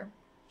on here.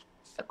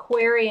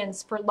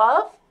 Aquarians for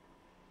love.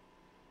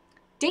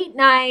 Date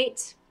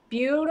night.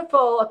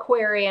 Beautiful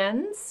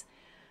Aquarians.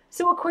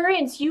 So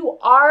Aquarians, you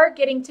are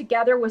getting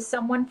together with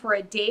someone for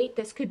a date.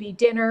 This could be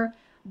dinner.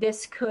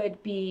 This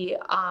could be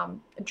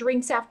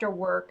drinks after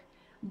work.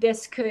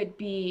 This could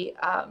be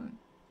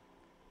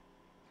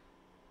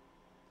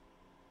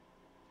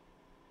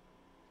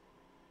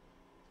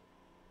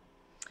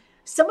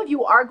some of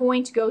you are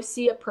going to go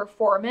see a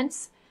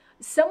performance.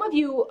 Some of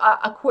you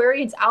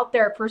Aquarians out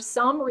there, for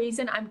some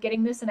reason, I'm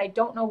getting this, and I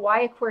don't know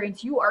why,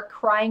 Aquarians, you are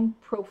crying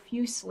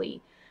profusely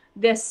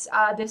this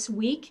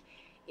week.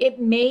 It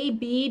may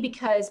be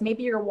because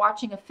maybe you're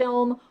watching a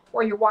film,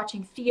 or you're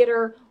watching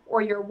theater,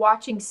 or you're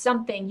watching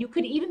something. You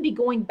could even be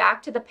going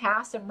back to the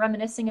past and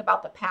reminiscing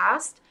about the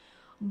past.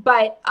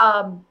 But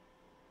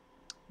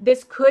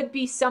this could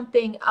be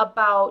something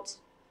about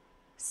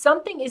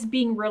something is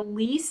being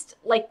released.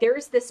 Like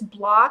there's this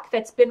block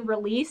that's been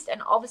released,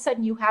 and all of a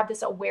sudden you have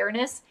this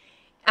awareness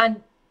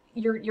and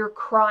you're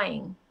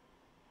crying.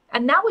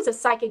 And that was a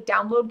psychic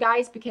download,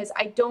 guys, because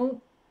I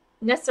don't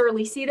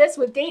necessarily see this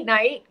with date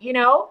night, you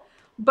know.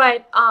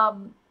 But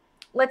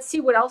let's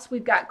see what else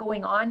we've got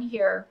going on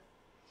here.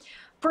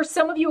 For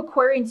some of you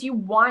Aquarians, you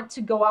want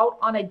to go out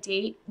on a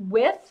date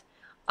with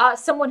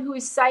someone who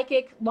is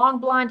psychic, long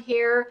blonde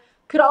hair,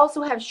 could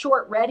also have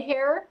short red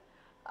hair,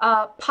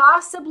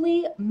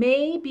 possibly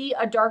maybe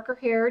a darker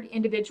haired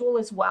individual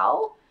as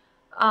well.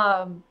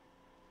 I'm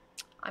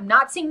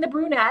not seeing the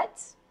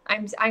brunette.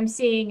 I'm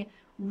seeing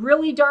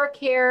really dark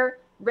hair,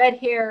 red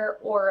hair,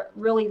 or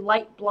really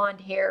light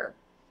blonde hair.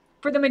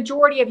 For the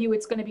majority of you,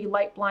 it's going to be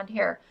light blonde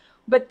hair.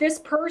 But this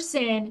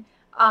person,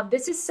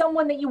 this is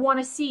someone that you want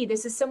to see.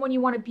 This is someone you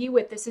want to be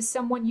with. This is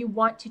someone you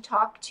want to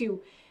talk to.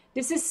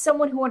 This is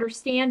someone who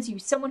understands you,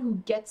 someone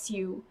who gets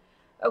you.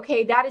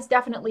 Okay, that is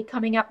definitely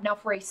coming up. Now,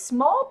 for a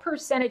small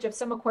percentage of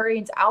some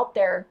Aquarians out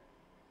there,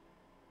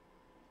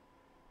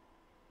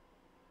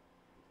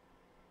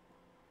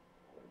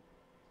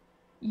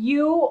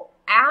 you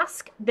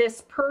ask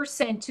this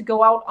person to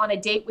go out on a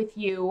date with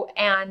you,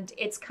 and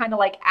it's kind of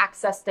like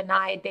access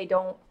denied. They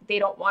don't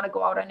want to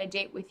go out on a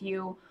date with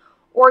you,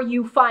 or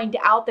you find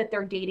out that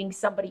they're dating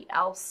somebody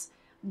else.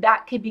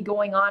 That could be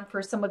going on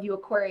for some of you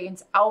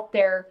Aquarians out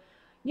there.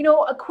 You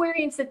know,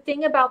 Aquarians, the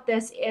thing about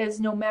this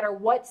is no matter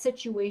what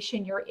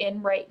situation you're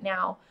in right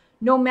now,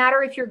 no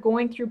matter if you're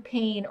going through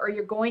pain or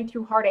you're going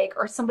through heartache,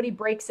 or somebody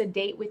breaks a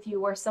date with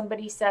you, or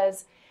somebody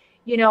says,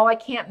 you know, I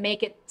can't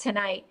make it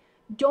tonight.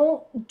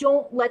 Don't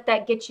let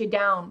that get you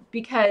down,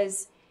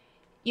 because,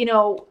 you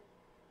know,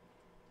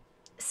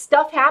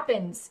 stuff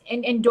happens,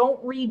 and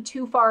don't read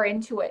too far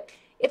into it.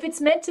 If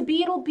it's meant to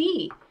be, it'll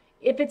be.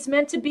 If it's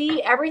meant to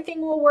be,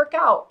 everything will work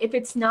out. If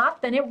it's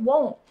not, then it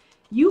won't.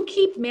 You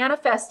keep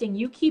manifesting,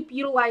 you keep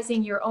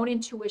utilizing your own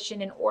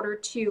intuition in order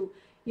to,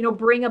 you know,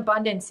 bring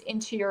abundance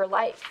into your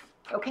life.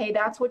 Okay,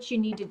 that's what you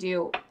need to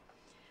do.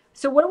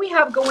 So what do we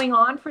have going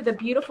on for the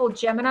beautiful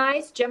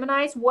Geminis?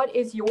 Geminis, what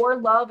is your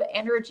love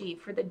energy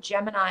for the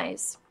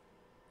Geminis?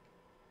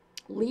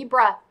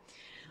 Libra.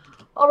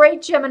 All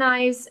right,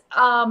 Geminis.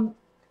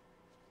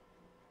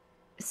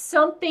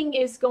 Something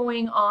is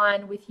going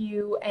on with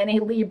you and a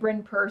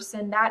Libran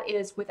person. That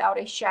is without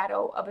a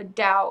shadow of a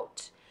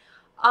doubt.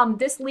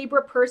 This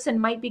Libra person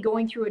might be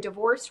going through a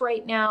divorce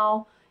right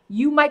now.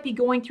 You might be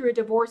going through a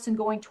divorce and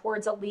going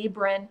towards a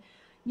Libran.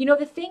 You know,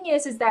 the thing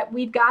is that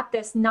we've got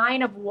this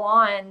 9 of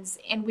Wands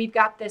and we've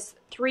got this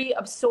 3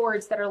 of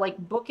Swords that are like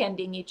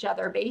bookending each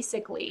other,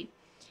 basically.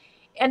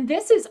 And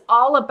this is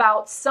all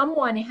about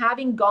someone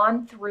having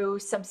gone through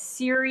some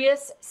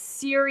serious,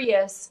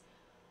 serious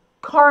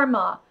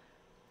karma,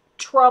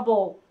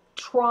 trouble,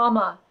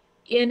 trauma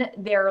in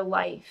their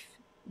life.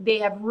 They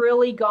have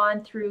really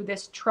gone through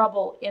this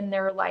trouble in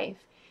their life.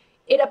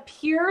 It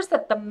appears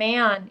that the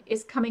man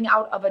is coming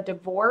out of a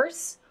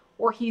divorce,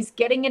 or he's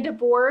getting a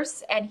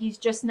divorce, and he's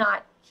just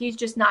not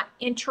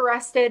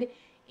interested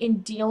in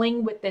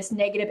dealing with this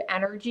negative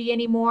energy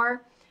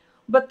anymore.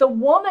 But the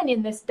woman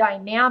in this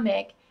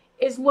dynamic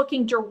is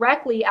looking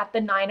directly at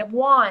the 9 of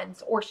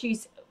Wands, or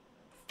she's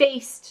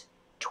faced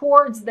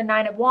towards the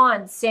 9 of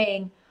Wands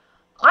saying,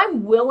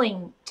 I'm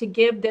willing to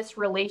give this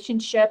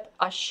relationship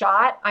a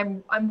shot.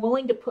 I'm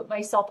willing to put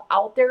myself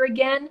out there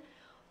again,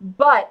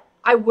 but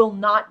I will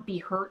not be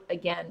hurt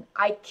again.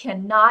 I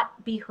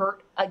cannot be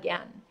hurt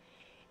again.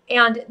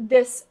 And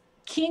this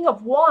King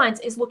of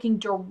Wands is looking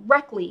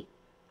directly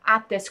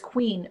at this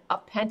Queen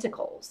of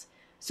Pentacles.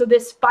 So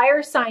this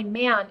fire sign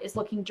man is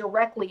looking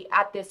directly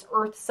at this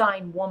earth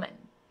sign woman.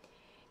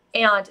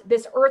 And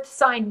this earth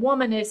sign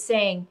woman is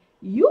saying,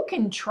 you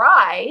can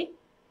try.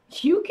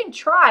 You can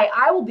try.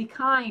 I will be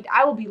kind.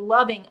 I will be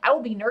loving. I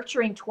will be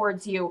nurturing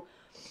towards you.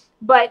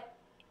 But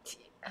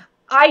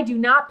I do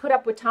not put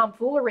up with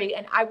tomfoolery,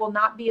 and I will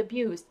not be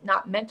abused,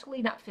 not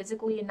mentally, not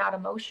physically, and not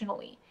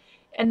emotionally.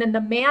 And then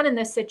the man in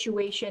this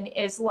situation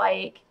is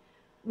like,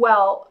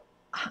 well,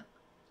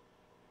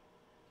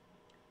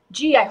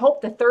 gee, I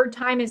hope the third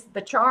time is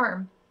the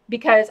charm,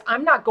 because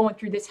I'm not going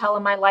through this hell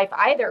in my life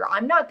either.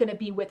 I'm not going to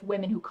be with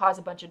women who cause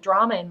a bunch of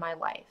drama in my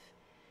life.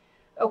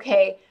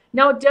 Okay.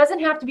 Now, it doesn't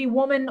have to be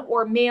woman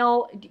or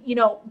male, you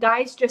know,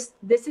 guys,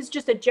 this is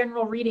just a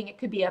general reading. It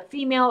could be a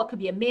female, it could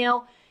be a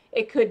male,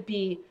 it could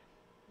be,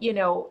 you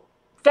know,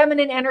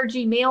 feminine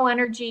energy, male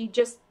energy.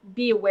 Just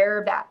be aware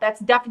of that. That's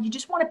definitely, you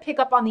just want to pick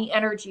up on the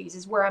energies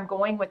is where I'm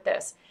going with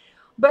this.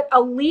 But a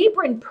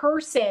Libran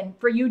person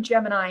for you,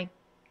 Gemini,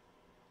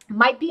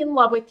 might be in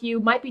love with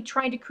you, might be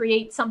trying to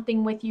create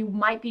something with you,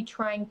 might be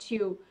trying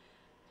to,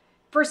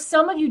 for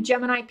some of you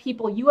Gemini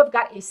people, you have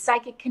got a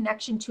psychic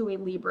connection to a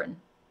Libran.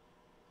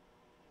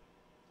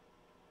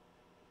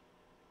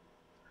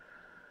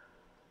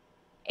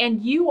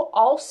 And you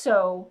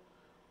also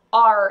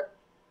are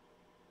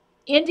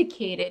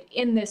indicated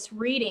in this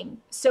reading.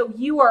 So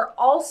you are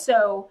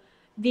also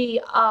the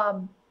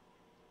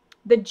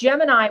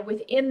Gemini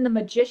within the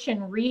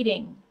Magician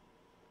reading.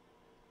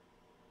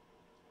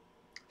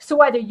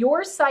 So either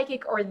you're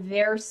psychic or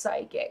they're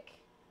psychic.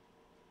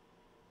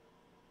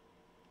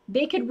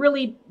 They could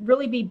really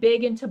be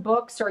big into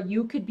books, or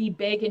you could be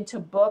big into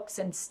books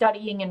and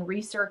studying and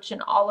research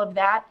and all of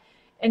that.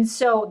 And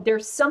so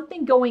there's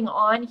something going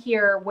on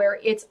here where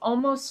it's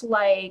almost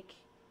like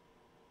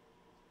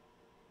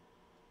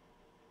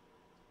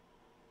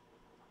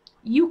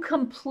you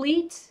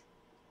complete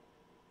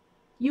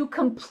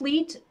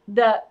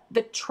the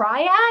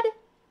triad.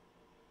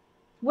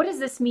 What does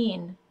this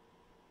mean?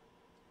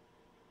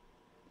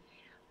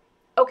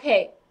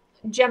 Okay,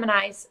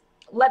 Geminis,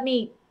 let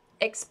me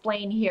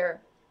explain here.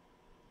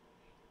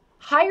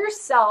 Higher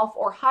self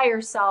or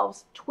higher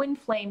selves, twin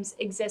flames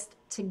exist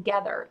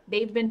together.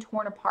 They've been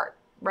torn apart,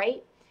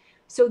 right?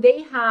 So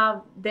they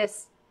have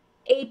this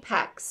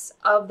apex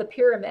of the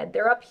pyramid.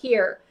 They're up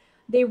here.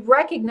 They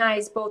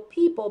recognize both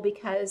people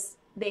because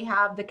they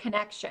have the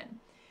connection.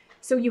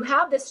 So you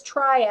have this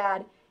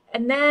triad,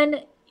 and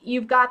then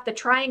you've got the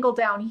triangle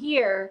down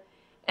here,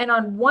 and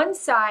on one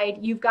side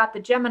you've got the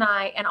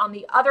Gemini, and on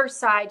the other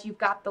side you've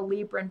got the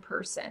Libran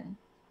person.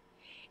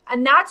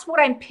 And that's what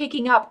I'm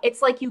picking up.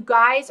 It's like you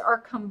guys are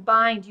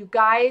combined. You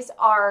guys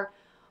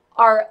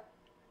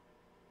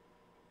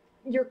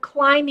you're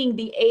climbing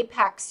the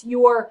apex.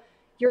 You're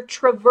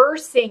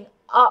traversing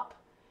up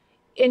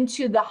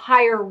into the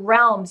higher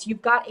realms.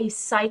 You've got a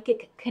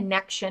psychic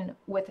connection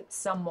with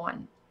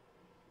someone.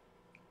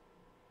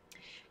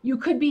 You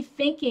could be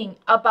thinking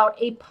about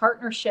a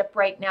partnership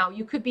right now.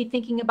 You could be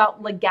thinking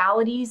about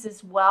legalities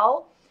as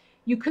well.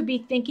 You could be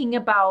thinking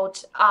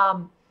about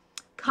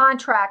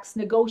contracts,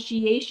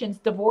 negotiations,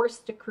 divorce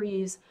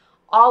decrees,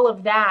 all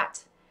of that.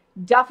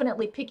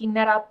 Definitely picking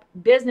that up.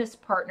 Business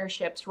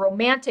partnerships,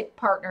 romantic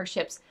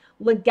partnerships,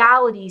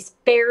 legalities,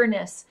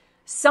 fairness.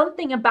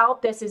 Something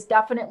about this is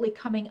definitely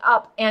coming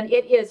up. And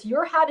it is,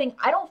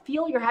 I don't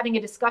feel you're having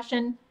a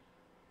discussion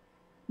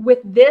with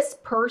this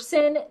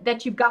person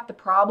that you've got the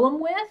problem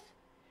with.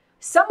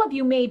 Some of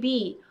you may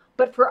be,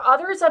 but for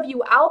others of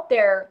you out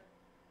there,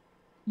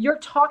 you're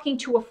talking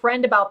to a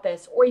friend about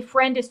this, or a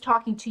friend is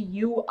talking to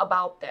you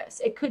about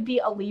this. It could be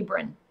a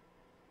Libran.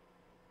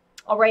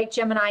 All right,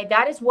 Gemini,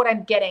 that is what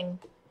I'm getting.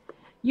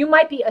 You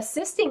might be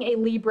assisting a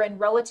Libran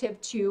relative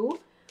to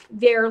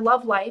their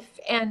love life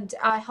and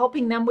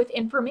helping them with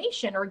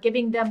information, or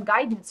giving them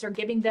guidance, or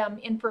giving them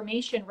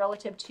information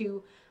relative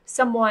to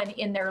someone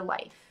in their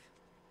life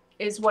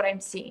is what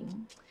I'm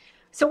seeing.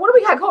 So what do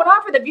we got going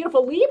on for the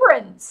beautiful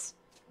Librans?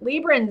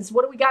 Librans,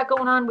 what do we got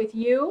going on with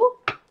you?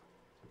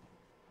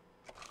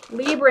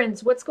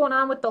 Librans, what's going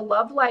on with the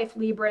love life,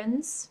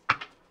 Librans?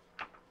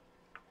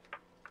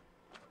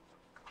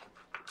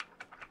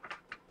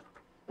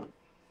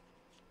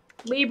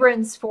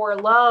 Librans, for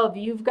love,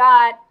 you've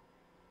got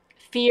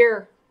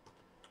fear.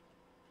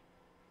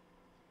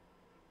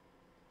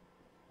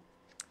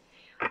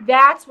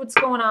 That's what's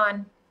going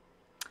on.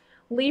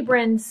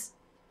 Librans,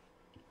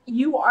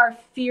 you are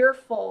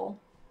fearful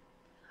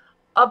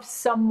of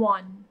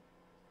someone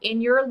in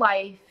your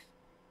life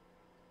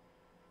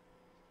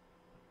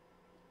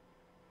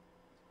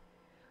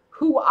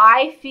who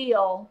I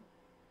feel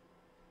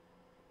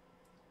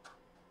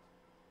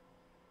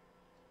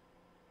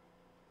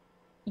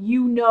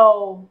you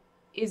know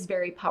is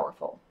very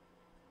powerful.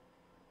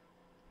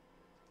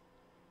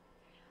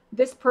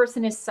 This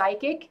person is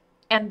psychic,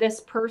 and this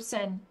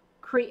person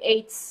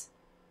creates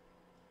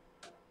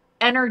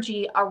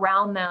energy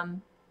around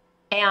them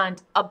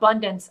and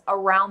abundance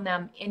around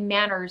them in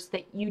manners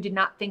that you did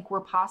not think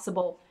were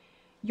possible.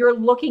 You're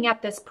looking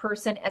at this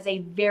person as a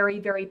very,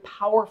 very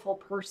powerful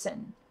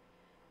person.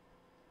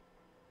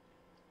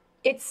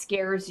 It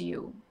scares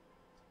you.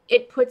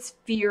 It puts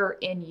fear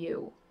in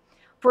you.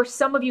 For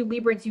some of you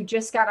Librans, you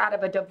just got out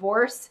of a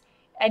divorce,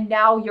 and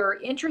now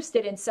you're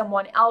interested in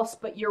someone else,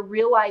 but you're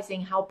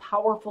realizing how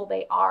powerful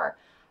they are,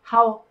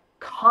 how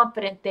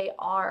confident they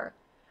are,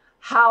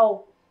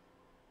 how,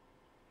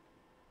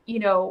 you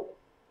know,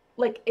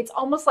 like it's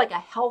almost like a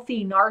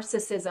healthy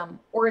narcissism,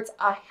 or it's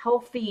a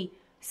healthy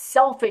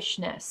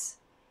selfishness.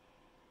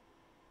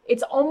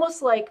 It's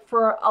almost like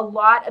for a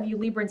lot of you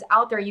Librans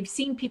out there, you've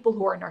seen people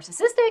who are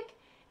narcissistic,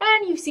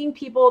 and you've seen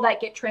people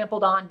that get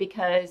trampled on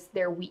because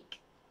they're weak,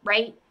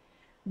 right?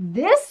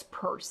 This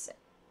person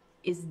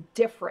is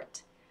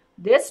different.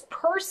 This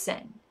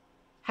person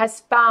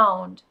has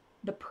found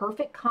the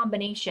perfect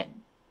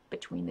combination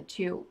between the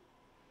two.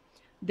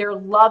 They're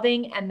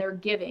loving and they're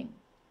giving,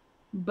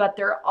 but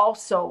they're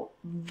also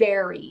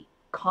very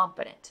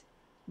confident,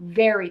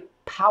 very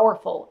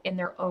powerful in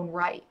their own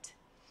right.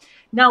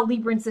 Now,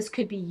 Librans, this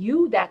could be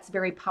you that's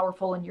very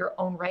powerful in your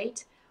own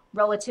right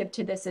relative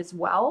to this as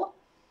well.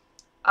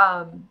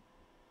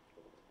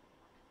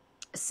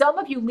 Some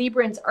of you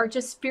Librans are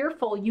just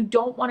fearful. You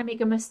don't want to make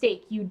a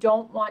mistake. You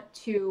don't want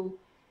to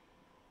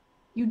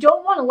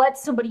let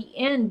somebody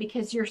in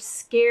because you're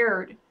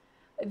scared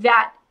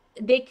that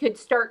they could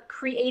start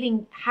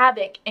creating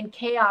havoc and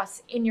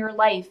chaos in your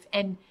life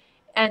and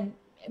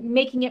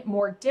making it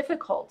more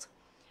difficult.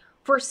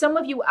 For some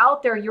of you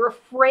out there, you're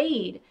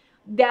afraid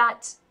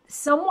that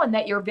someone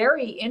that you're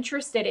very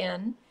interested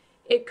in,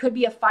 it could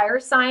be a fire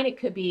sign, it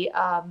could be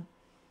an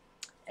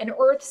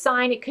earth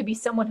sign, it could be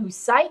someone who's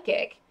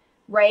psychic,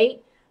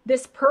 right?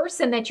 This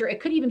person that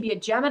it could even be a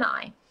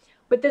Gemini,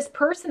 but this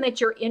person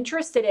that you're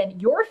interested in,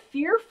 you're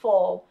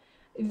fearful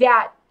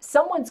that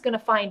someone's going to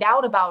find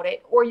out about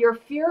it, or you're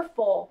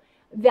fearful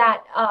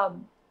that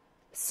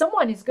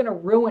someone is going to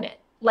ruin it,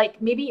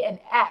 like maybe an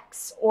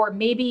ex, or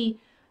maybe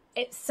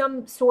it's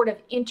some sort of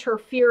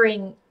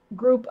interfering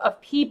group of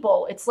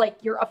people. It's like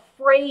you're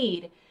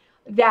afraid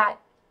that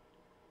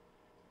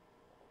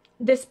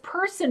this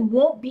person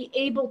won't be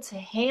able to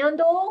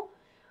handle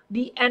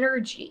the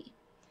energy.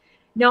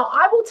 Now,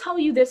 I will tell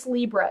you this,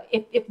 Libra,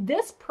 if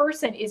this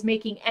person is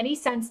making any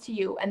sense to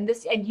you, and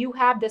you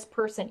have this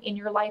person in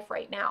your life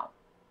right now,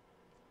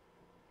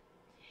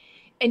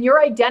 and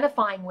you're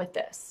identifying with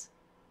this,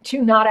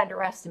 do not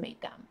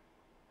underestimate them.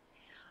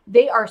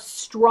 They are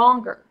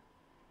stronger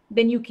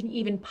than you can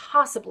even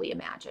possibly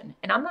imagine.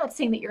 And I'm not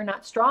saying that you're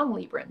not strong,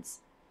 Librans.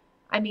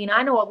 I mean,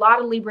 I know a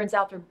lot of Librans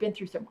out there have been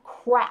through some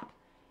crap,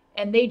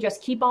 and they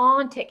just keep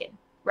on ticking,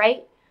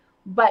 right?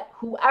 But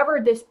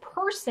whoever this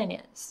person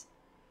is,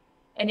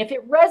 and if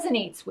it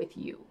resonates with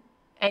you,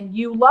 and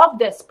you love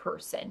this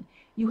person,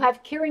 you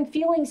have caring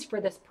feelings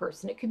for this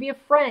person, it could be a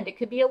friend, it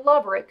could be a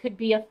lover, it could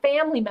be a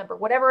family member,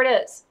 whatever it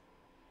is,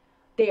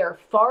 they are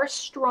far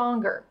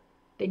stronger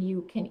than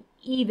you can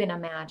even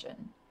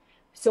imagine.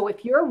 So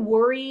if you're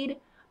worried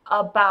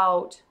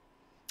about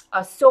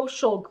a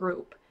social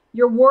group,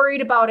 you're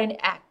worried about an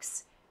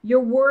ex, you're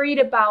worried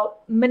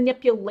about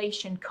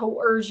manipulation,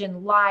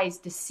 coercion, lies,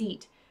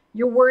 deceit,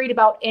 you're worried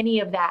about any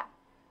of that,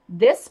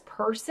 this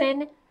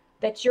person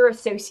that you're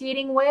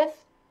associating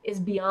with is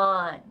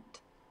beyond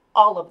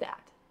all of that.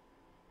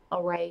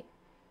 All right?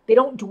 They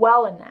don't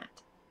dwell in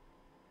that.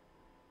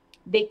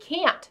 They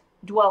can't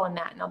dwell in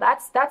that. Now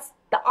that's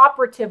the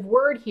operative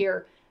word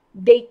here.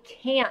 They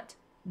can't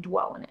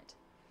dwell in it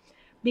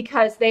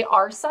because they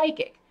are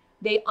psychic.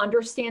 They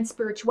understand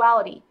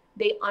spirituality.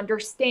 They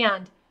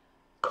understand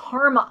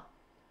karma.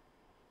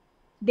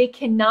 They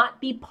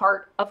cannot be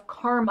part of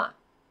karma.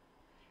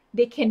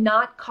 They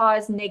cannot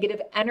cause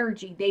negative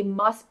energy. They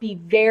must be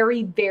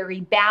very, very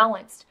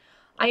balanced.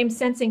 I am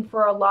sensing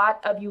for a lot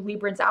of you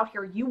Librans out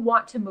here, you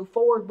want to move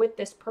forward with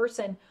this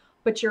person,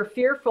 but you're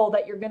fearful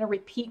that you're going to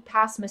repeat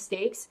past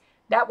mistakes.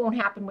 That won't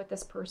happen with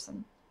this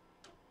person.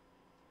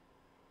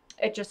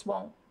 It just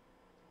won't.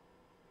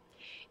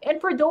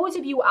 And for those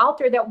of you out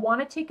there that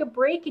want to take a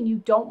break and you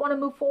don't want to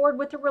move forward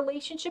with a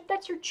relationship,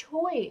 that's your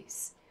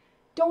choice.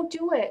 Don't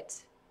do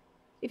it.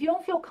 If you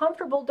don't feel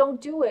comfortable,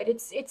 don't do it.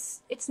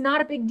 It's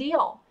not a big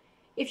deal.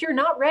 If you're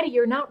not ready,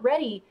 you're not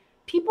ready.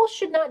 People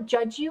should not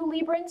judge you,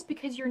 Librans,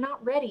 because you're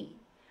not ready.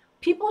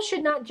 People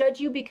should not judge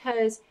you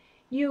because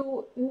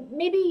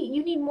maybe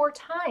you need more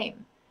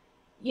time,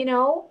 you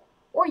know?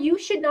 Or you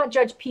should not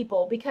judge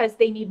people because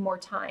they need more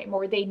time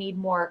or they need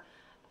more,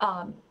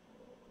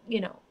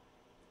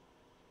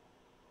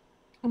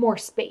 more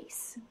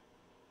space.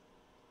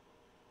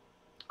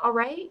 All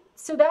right.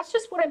 So that's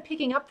just what I'm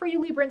picking up for you,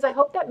 Librans. I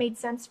hope that made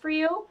sense for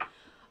you.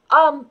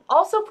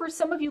 Also, for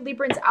some of you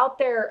Librans out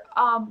there,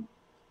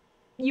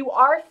 you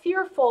are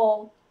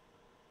fearful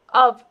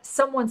of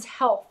someone's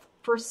health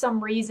for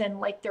some reason,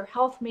 like their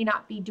health may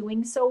not be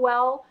doing so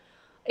well.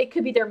 It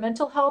could be their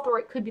mental health or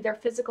it could be their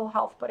physical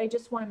health, but I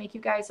just want to make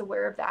you guys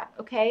aware of that,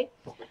 okay?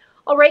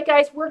 All right,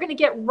 guys, we're going to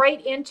get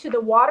right into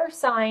the water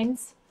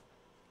signs.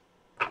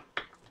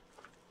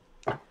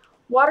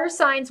 Water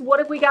signs, what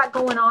have we got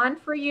going on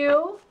for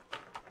you?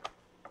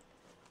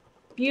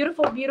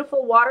 Beautiful,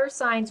 beautiful water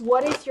signs.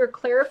 What is your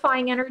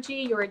clarifying energy,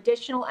 your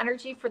additional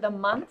energy for the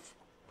month?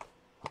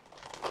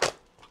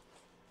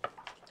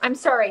 I'm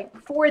sorry,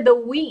 for the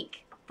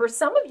week. For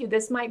some of you,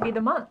 this might be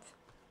the month,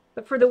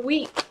 but for the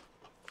week.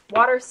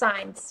 Water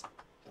signs.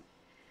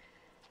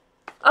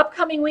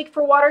 Upcoming week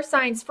for water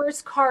signs.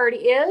 First card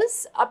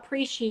is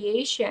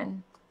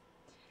appreciation.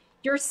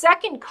 Your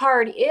second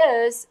card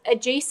is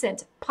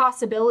adjacent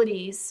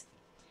possibilities.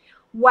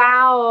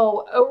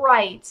 Wow. All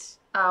right.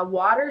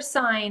 Water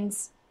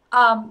signs.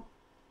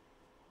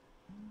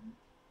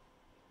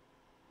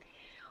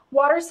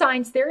 Water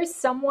signs, there is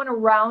someone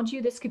around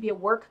you. This could be a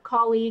work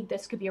colleague.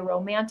 This could be a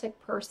romantic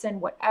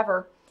person,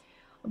 whatever.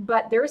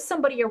 But there's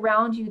somebody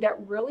around you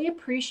that really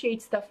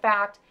appreciates the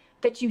fact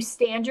that you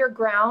stand your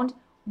ground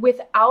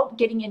without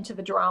getting into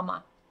the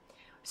drama.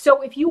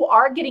 So if you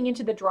are getting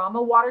into the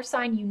drama, water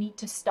sign, you need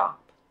to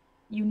stop.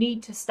 You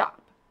need to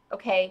stop,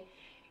 okay?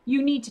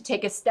 You need to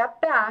take a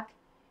step back.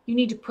 You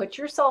need to put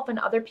yourself in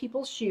other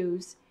people's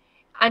shoes,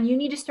 and you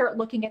need to start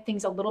looking at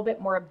things a little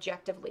bit more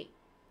objectively.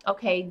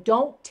 Okay,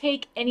 don't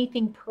take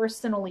anything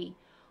personally,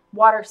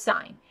 water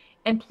sign.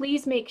 And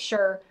please make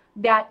sure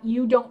that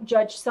you don't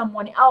judge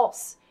someone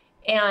else,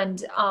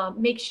 and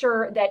make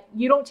sure that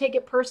you don't take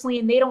it personally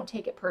and they don't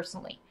take it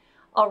personally.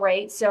 All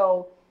right,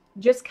 so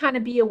just kind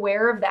of be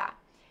aware of that.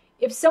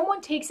 If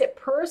someone takes it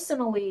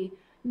personally,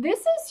 this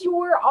is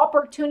your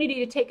opportunity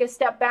to take a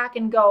step back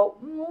and go,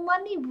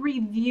 let me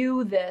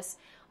review this.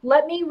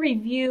 Let me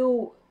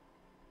review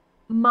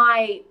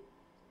my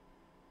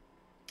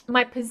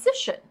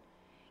position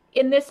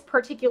in this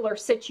particular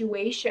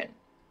situation.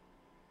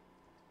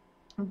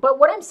 But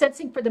what I'm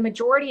sensing for the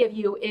majority of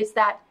you is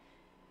that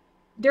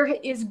there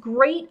is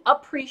great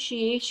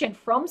appreciation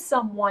from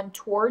someone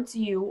towards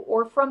you,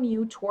 or from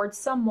you towards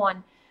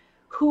someone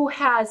who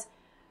has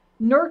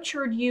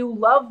nurtured you,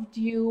 loved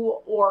you,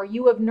 or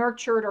you have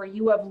nurtured or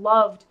you have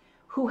loved,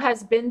 who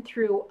has been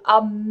through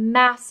a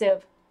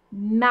massive,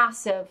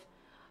 massive,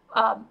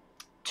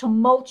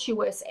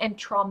 tumultuous and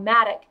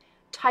traumatic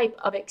type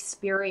of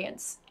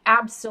experience.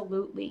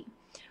 Absolutely.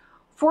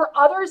 For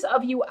others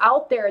of you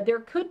out there, there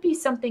could be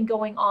something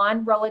going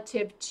on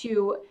relative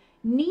to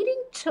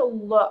needing to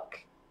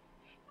look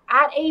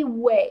at a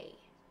way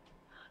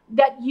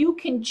that you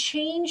can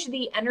change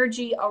the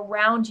energy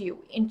around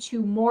you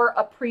into more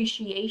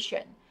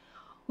appreciation.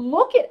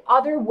 Look at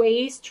other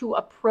ways to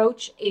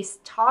approach a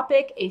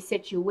topic, a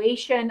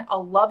situation, a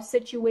love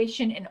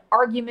situation, an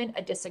argument,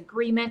 a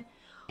disagreement.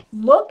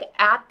 Look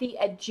at the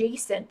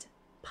adjacent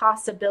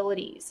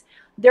possibilities.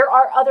 There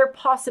are other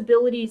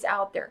possibilities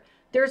out there.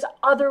 There's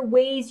other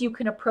ways you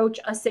can approach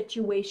a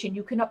situation.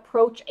 You can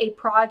approach a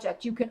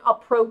project. You can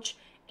approach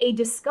a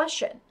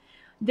discussion.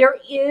 There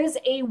is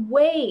a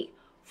way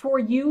for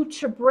you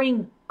to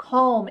bring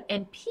calm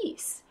and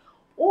peace,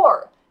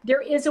 or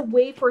there is a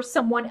way for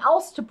someone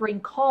else to bring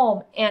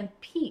calm and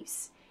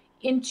peace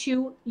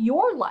into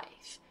your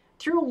life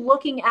through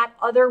looking at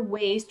other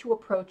ways to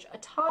approach a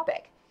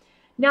topic.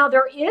 Now,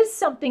 there is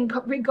something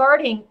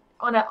regarding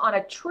on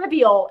a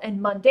trivial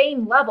and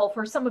mundane level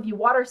for some of you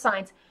water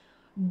signs.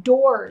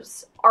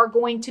 Doors are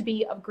going to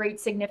be of great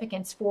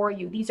significance for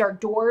you. These are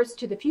doors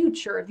to the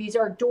future. These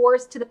are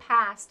doors to the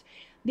past.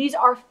 These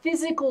are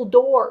physical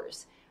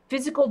doors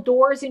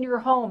in your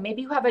home.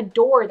 Maybe you have a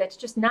door that's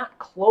just not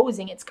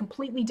closing. It's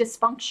completely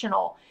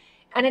dysfunctional.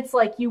 And it's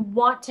like you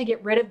want to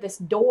get rid of this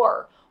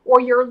door.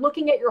 Or you're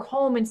looking at your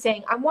home and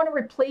saying, I want to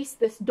replace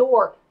this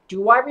door.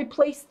 Do I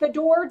replace the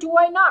door? Do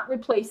I not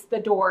replace the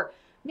door?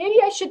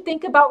 Maybe I should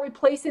think about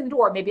replacing the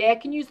door. Maybe I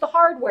can use the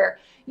hardware.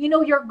 You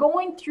know, you're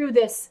going through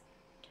this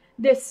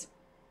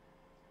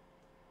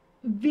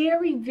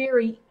very,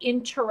 very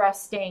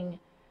interesting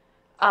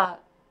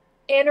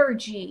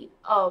energy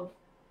of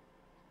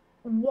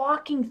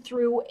walking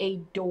through a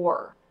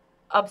door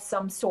of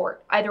some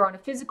sort, either on a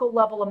physical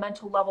level, a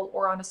mental level,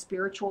 or on a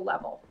spiritual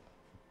level.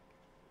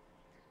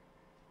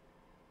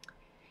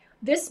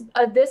 This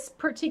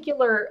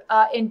particular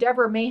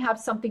endeavor may have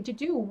something to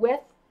do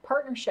with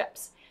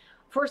partnerships.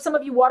 For some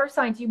of you water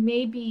signs, you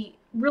may be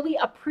really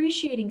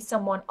appreciating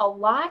someone a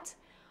lot,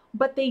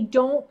 but they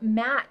don't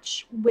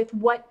match with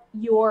what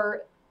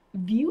your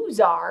views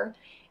are,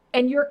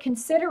 and you're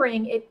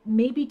considering it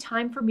may be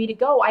time for me to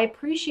go. I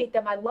appreciate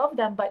them, I love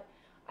them, but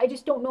I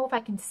just don't know if I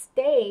can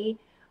stay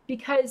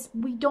because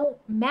we don't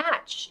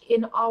match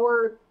in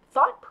our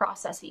thought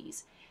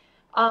processes.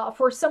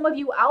 For some of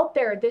you out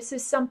there, this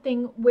is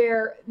something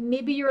where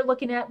maybe you're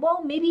looking at,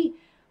 well, maybe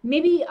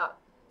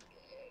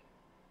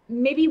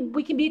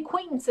we can be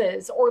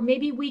acquaintances, or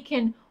maybe we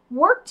can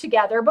work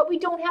together, but we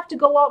don't have to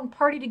go out and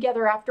party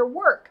together after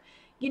work.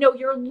 You know,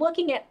 you're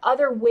looking at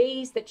other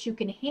ways that you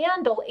can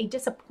handle a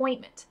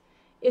disappointment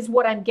is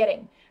what I'm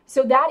getting.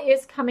 So that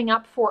is coming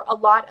up for a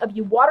lot of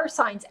you water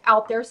signs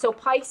out there. So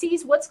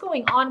Pisces, what's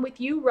going on with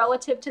you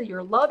relative to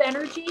your love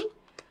energy?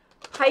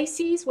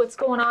 Pisces, what's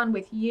going on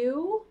with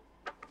you?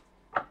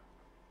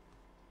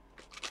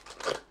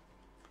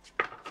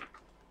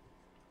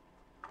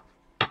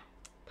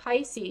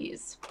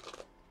 Pisces.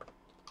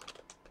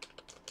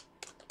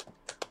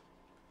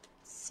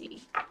 Let's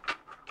see.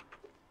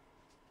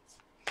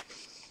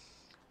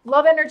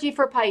 Love energy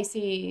for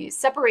Pisces.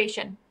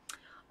 Separation.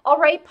 All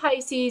right,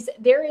 Pisces,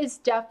 there is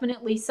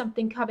definitely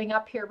something coming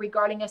up here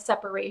regarding a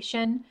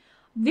separation.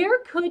 There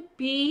could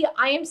be,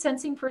 I am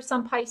sensing for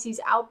some Pisces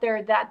out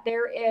there that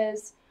there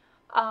is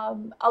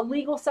a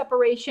legal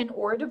separation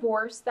or a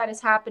divorce that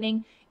is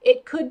happening.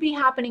 It could be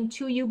happening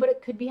to you, but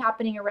it could be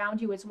happening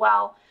around you as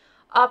well.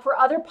 For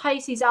other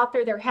Pisces out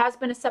there, there has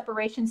been a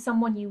separation.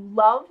 Someone you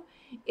love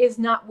is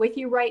not with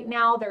you right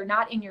now. They're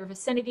not in your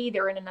vicinity.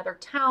 They're in another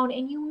town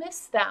and you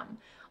miss them.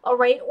 All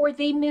right. Or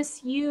they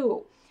miss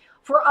you.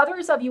 For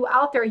others of you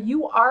out there,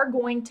 you are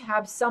going to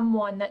have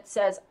someone that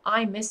says,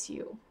 I miss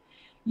you.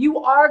 You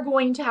are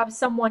going to have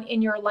someone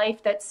in your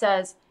life that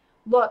says,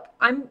 look,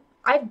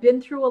 I've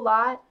been through a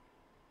lot.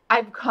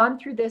 I've gone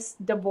through this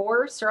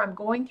divorce, or I'm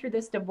going through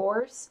this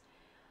divorce.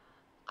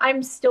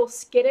 I'm still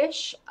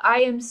skittish. I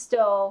am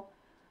still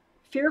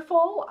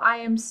fearful. I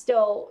am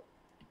still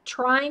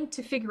trying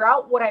to figure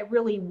out what I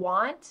really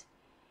want.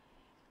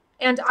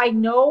 And I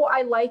know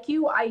I like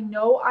you. I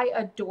know I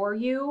adore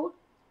you.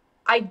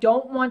 I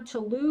don't want to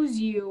lose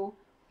you.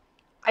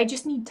 I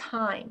just need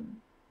time.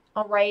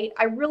 All right.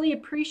 I really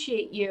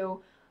appreciate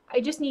you.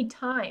 I just need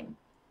time.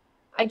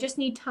 I just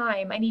need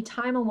time. I need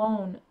time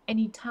alone. I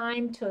need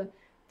time to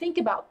think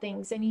about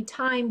things. I need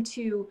time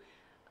to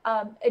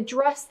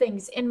address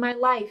things in my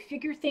life,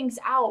 figure things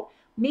out,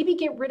 maybe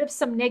get rid of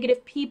some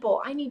negative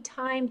people. I need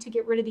time to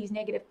get rid of these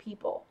negative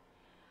people.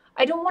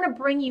 I don't want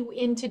to bring you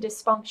into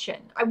dysfunction.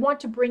 I want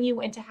to bring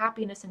you into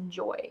happiness and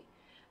joy.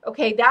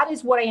 Okay, that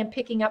is what I am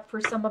picking up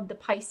for some of the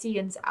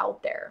Pisceans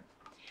out there.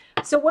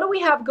 So what do we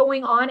have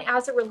going on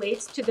as it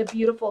relates to the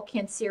beautiful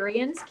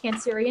Cancerians?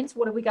 Cancerians,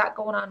 what do we got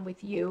going on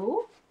with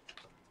you?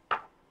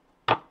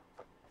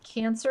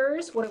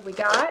 Cancers, what have we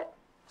got?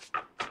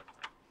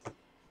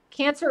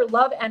 Cancer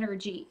love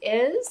energy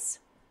is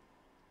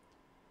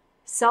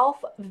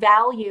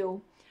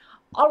self-value.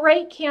 All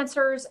right,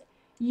 Cancers,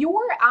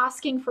 you're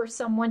asking for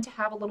someone to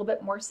have a little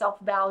bit more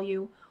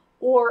self-value,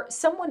 or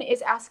someone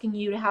is asking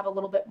you to have a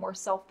little bit more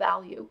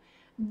self-value.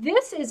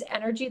 This is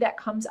energy that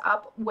comes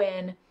up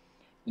when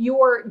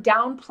you're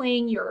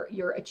downplaying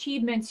your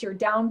achievements, you're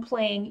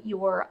downplaying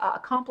your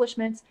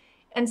accomplishments,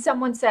 and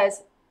someone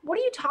says, what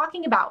are you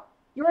talking about?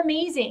 You're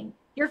amazing.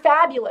 You're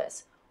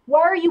fabulous.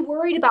 Why are you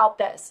worried about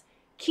this?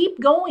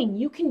 Keep going.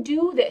 You can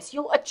do this.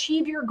 You'll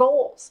achieve your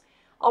goals.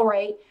 All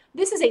right.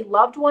 This is a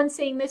loved one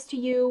saying this to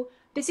you.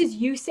 This is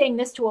you saying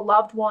this to a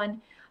loved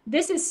one.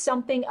 This is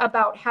something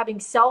about having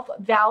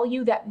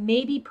self-value that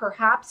maybe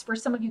perhaps for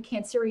some of you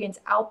Cancerians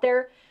out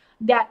there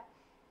that,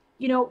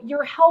 you know,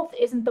 your health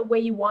isn't the way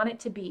you want it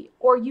to be,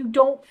 or you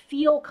don't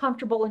feel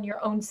comfortable in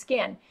your own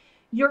skin.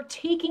 You're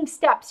taking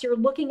steps. You're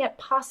looking at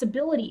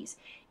possibilities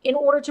in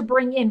order to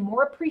bring in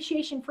more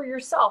appreciation for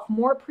yourself,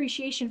 more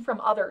appreciation from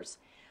others.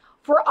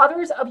 For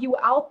others of you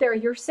out there,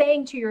 you're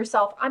saying to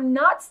yourself, I'm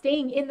not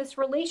staying in this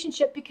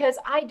relationship because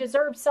I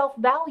deserve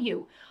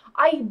self-value.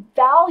 I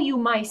value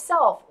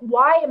myself.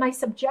 Why am I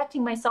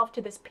subjecting myself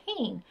to this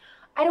pain?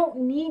 I don't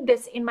need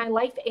this in my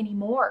life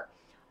anymore.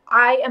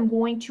 I am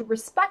going to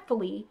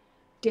respectfully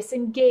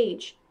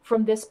disengage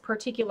from this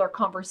particular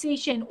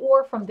conversation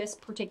or from this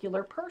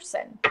particular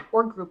person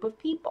or group of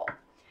people.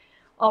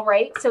 All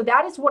right, so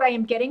that is what I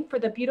am getting for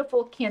the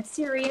beautiful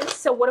Cancerians.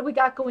 So what do we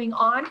got going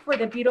on for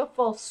the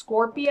beautiful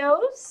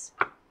Scorpios?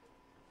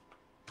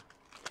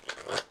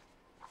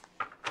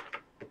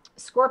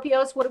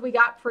 Scorpios, what do we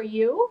got for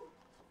you?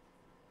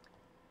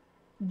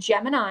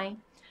 Gemini.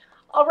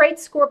 All right,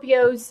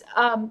 Scorpios,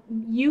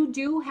 you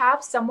do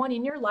have someone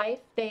in your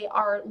life. They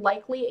are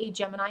likely a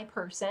Gemini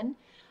person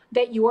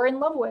that you are in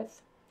love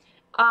with.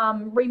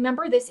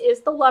 Remember, this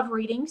is the love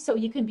reading, so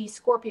you can be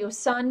Scorpio,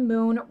 Sun,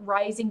 Moon,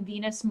 Rising,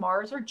 Venus,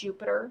 Mars, or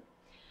Jupiter.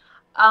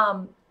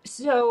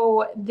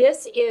 So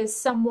this is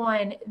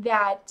someone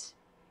that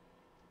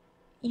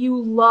you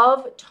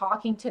love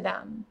talking to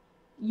them.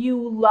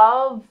 You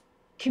love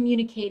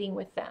communicating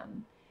with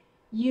them.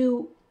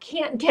 You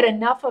can't get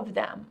enough of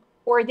them,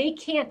 or they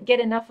can't get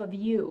enough of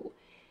you.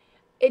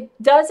 It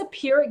does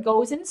appear it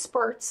goes in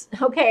spurts,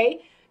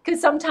 okay? Because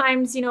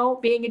sometimes, you know,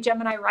 being a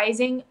Gemini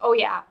rising, oh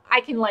yeah,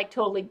 I can like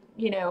totally,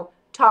 you know,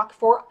 talk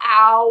for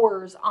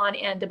hours on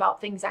end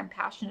about things I'm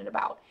passionate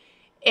about.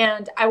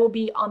 And I will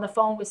be on the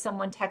phone with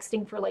someone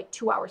texting for like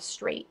 2 hours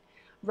straight,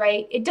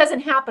 right? It doesn't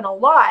happen a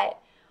lot,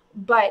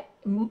 but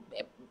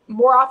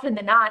more often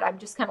than not, I'm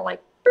just kind of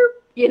like, boop,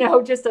 you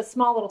know, just a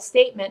small little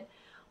statement.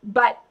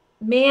 But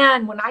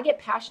man, when I get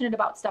passionate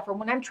about stuff, or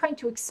when I'm trying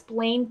to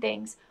explain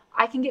things,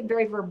 I can get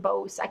very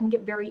verbose. I can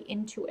get very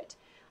into it.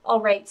 All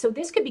right, so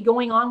this could be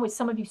going on with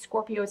some of you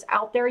Scorpios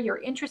out there.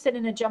 You're interested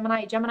in a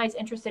Gemini's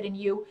interested in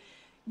you.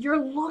 You're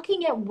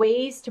looking at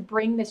ways to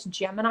bring this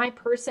Gemini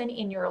person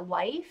in your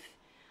life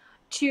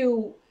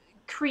to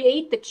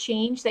create the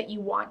change that you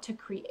want to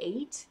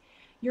create.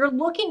 You're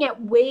looking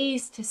at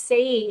ways to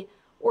say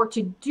or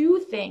to do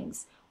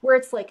things where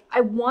it's like, I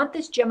want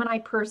this Gemini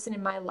person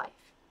in my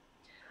life.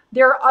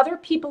 There are other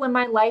people in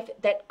my life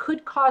that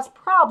could cause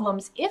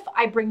problems if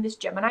I bring this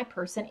Gemini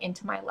person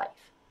into my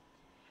life.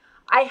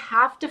 I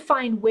have to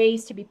find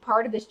ways to be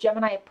part of this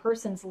Gemini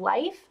person's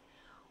life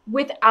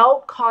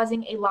without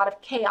causing a lot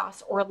of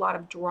chaos or a lot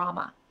of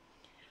drama.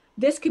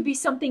 This could be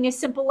something as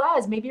simple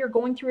as maybe you're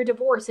going through a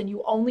divorce and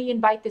you only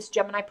invite this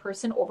Gemini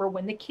person over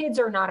when the kids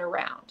are not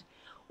around,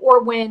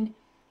 or when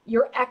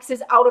your ex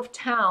is out of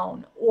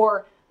town,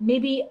 or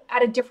maybe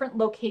at a different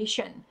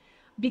location.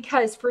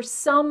 Because for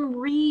some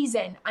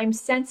reason, I'm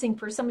sensing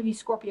for some of you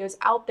Scorpios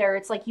out there,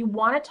 it's like you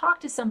want to talk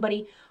to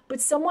somebody,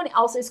 but someone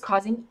else is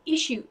causing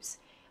issues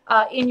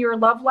in your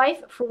love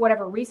life for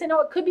whatever reason.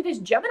 No, it could be this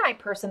Gemini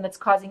person that's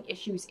causing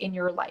issues in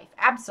your life.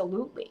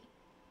 Absolutely.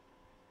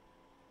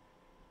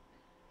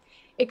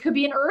 It could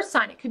be an earth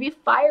sign. It could be a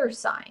fire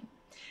sign.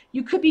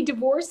 You could be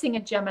divorcing a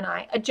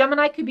Gemini. A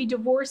Gemini could be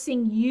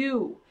divorcing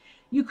you.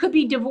 You could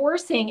be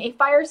divorcing a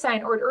fire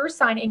sign or an earth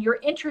sign and you're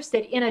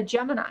interested in a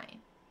Gemini.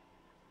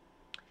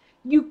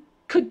 You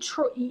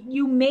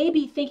may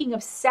be thinking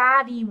of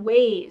savvy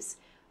ways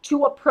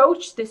to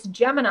approach this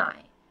Gemini,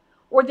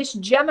 or this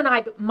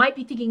Gemini might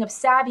be thinking of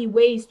savvy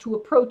ways to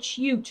approach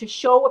you, to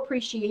show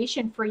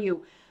appreciation for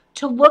you,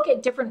 to look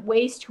at different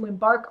ways to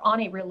embark on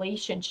a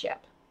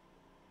relationship.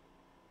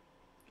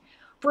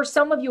 For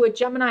some of you, a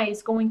Gemini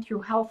is going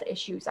through health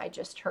issues, I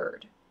just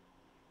heard.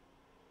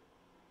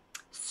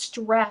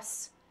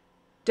 Stress,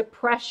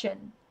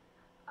 depression,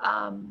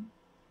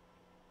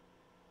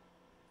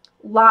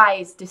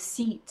 lies,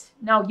 deceit.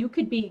 Now, you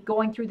could be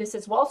going through this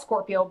as well,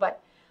 Scorpio,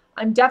 but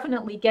I'm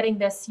definitely getting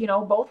this,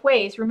 both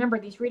ways. Remember,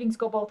 these readings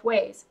go both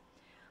ways.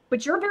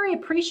 But you're very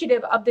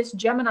appreciative of this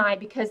Gemini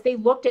because they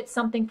looked at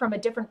something from a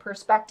different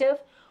perspective,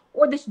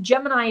 or this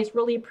Gemini is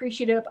really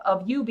appreciative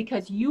of you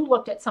because you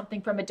looked at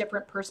something from a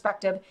different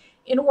perspective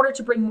in order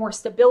to bring more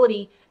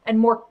stability and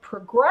more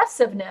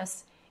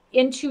progressiveness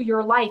into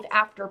your life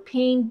after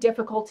pain,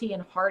 difficulty,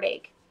 and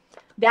heartache.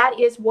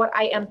 That is what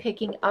I am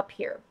picking up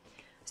here.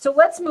 So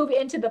let's move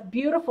into the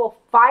beautiful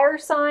fire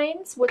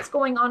signs. What's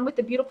going on with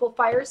the beautiful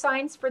fire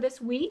signs for this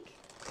week?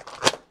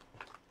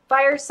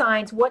 Fire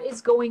signs, what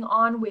is going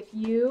on with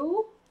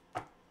you?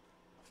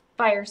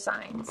 Fire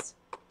signs.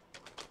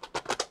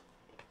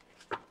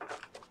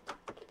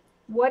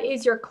 What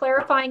is your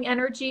clarifying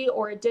energy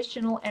or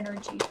additional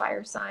energy,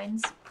 fire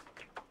signs?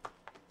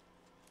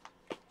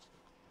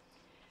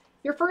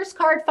 Your first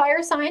card,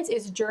 fire signs,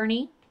 is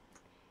journey.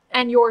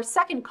 And your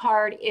second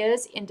card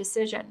is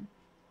indecision.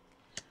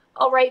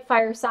 All right,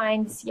 fire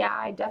signs. Yeah,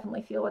 I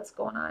definitely feel what's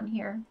going on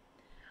here.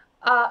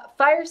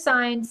 Fire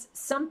signs,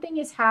 something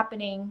is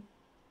happening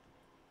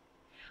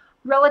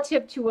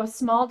relative to a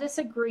small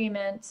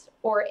disagreement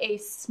or a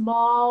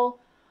small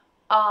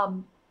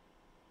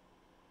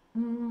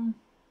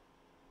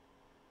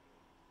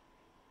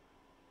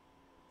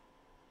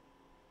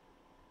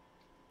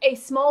a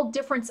small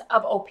difference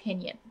of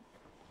opinion.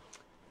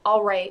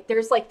 All right,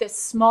 there's like this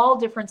small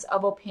difference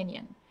of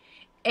opinion.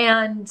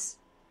 And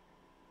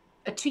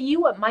to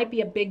you, it might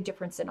be a big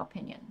difference in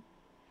opinion.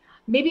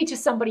 Maybe to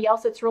somebody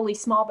else it's really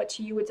small, but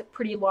to you it's a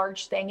pretty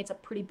large thing. It's a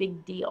pretty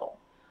big deal,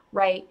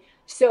 right?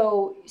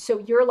 So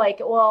you're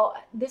like, well,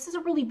 this is a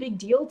really big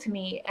deal to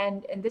me,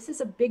 and this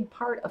is a big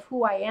part of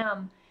who I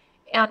am,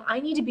 and I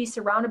need to be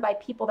surrounded by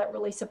people that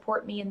really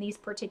support me in these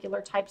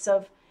particular types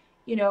of,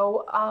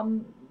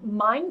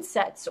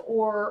 mindsets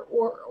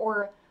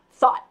or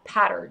thought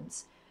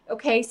patterns.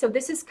 Okay, so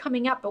this is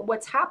coming up, but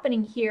what's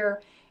happening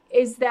here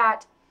is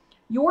that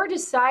you're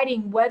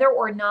deciding whether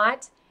or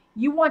not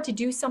you want to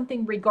do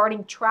something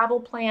regarding travel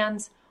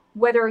plans,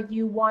 whether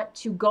you want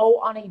to go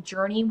on a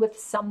journey with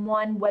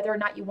someone, whether or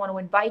not you want to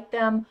invite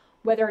them,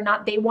 whether or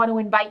not they want to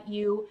invite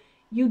you.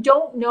 You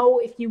don't know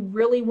if you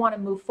really want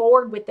to move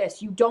forward with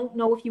this. You don't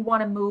know if you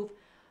want to move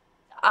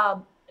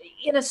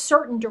in a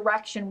certain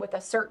direction with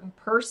a certain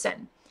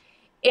person.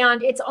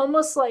 And it's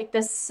almost like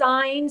the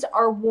signs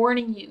are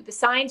warning you. The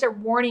signs are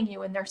warning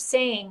you, and they're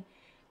saying,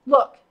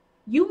 look,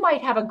 you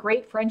might have a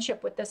great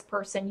friendship with this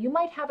person. You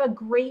might have a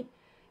great,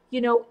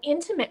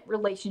 intimate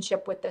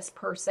relationship with this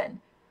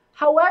person.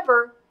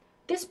 However,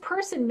 this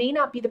person may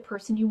not be the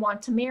person you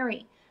want to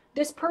marry.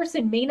 This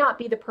person may not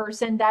be the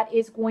person that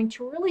is going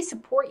to really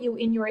support you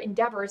in your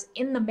endeavors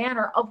in the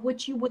manner of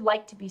which you would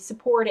like to be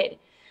supported.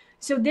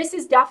 So this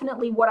is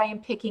definitely what I am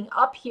picking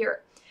up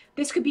here.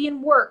 This could be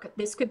in work.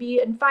 This could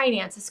be in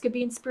finance. This could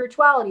be in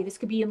spirituality. This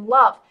could be in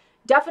love.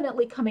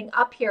 Definitely coming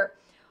up here.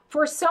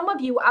 For some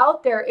of you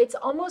out there, it's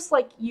almost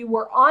like you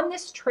were on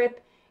this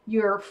trip,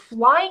 you're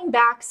flying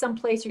back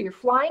someplace, or you're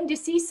flying to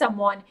see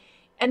someone,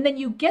 and then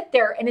you get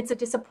there and it's a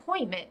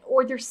disappointment,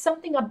 or there's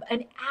something,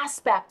 an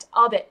aspect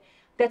of it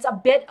that's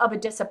a bit of a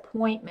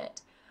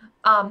disappointment,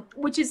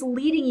 which is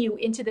leading you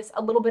into this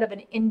a little bit of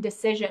an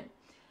indecision.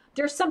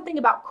 There's something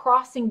about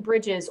crossing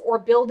bridges or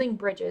building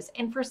bridges.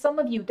 And for some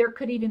of you, there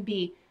could even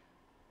be,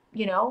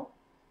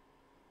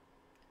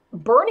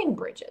 burning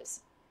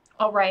bridges.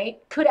 All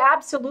right. Could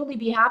absolutely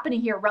be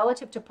happening here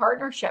relative to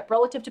partnership,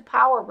 relative to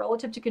power,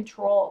 relative to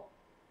control.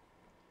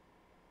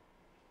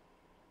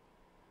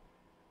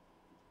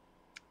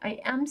 I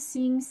am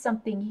seeing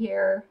something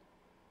here.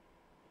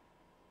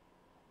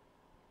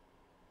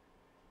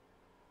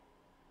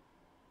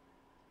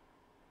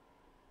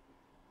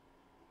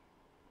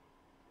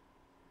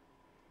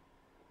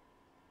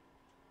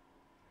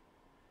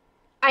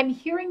 I'm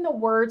hearing the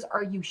words,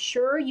 are you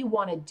sure you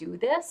want to do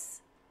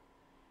this?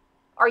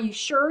 Are you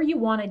sure you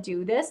want to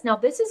do this? Now,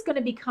 this is going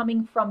to be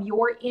coming from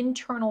your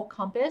internal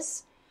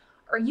compass.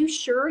 Are you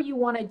sure you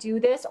want to do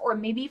this? Or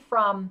maybe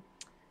from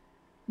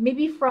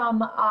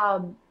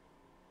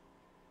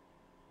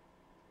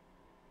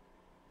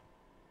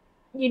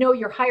you know,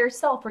 your higher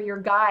self or your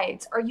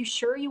guides. Are you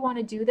sure you want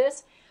to do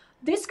this?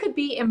 This could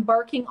be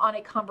embarking on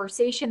a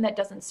conversation that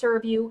doesn't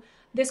serve you.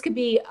 This could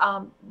be,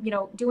 you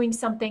know, doing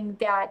something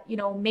that, you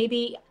know,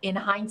 maybe in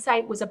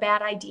hindsight was a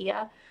bad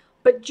idea,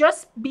 but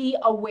just be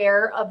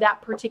aware of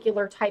that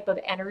particular type of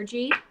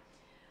energy.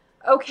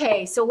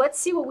 Okay, so let's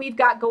see what we've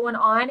got going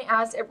on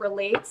as it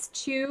relates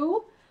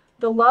to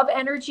the love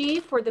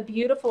energy for the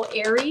beautiful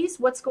Aries.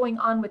 What's going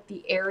on with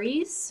the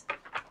Aries?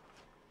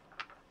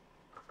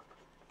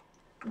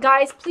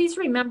 Guys, please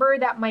remember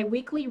that my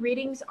weekly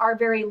readings are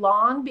very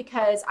long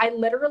because I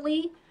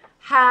literally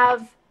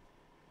have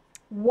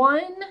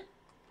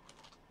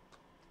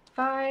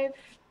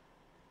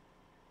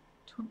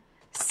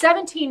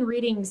 17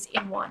 readings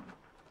in one.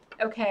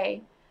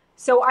 Okay,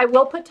 so I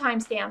will put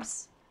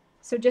timestamps,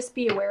 so just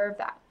be aware of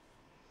that.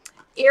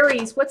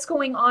 Aries, what's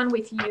going on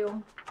with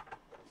you?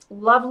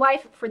 Love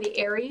life for the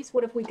Aries.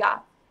 What have we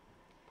got?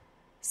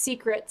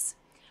 Secrets.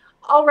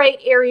 All right,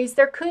 Aries,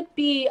 there could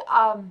be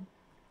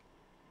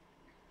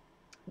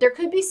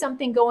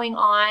something going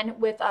on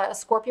with a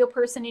Scorpio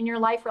person in your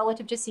life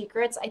relative to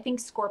secrets. I think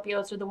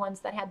Scorpios are the ones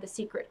that had the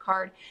secret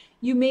card.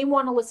 You may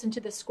want to listen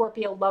to the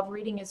Scorpio love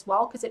reading as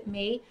well because it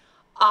may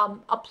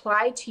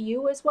apply to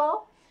you as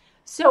well.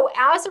 So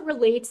as it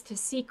relates to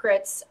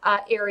secrets,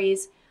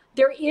 Aries,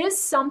 there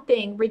is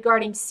something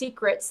regarding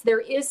secrets. There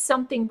is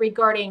something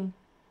regarding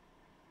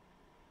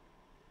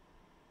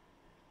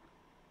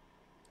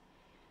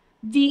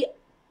the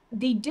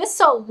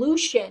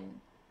dissolution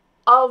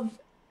of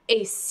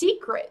a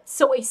secret.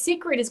 So a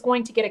secret is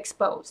going to get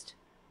exposed.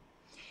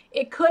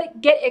 It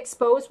could get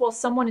exposed while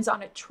someone is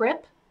on a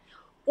trip,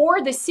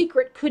 or the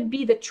secret could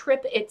be the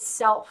trip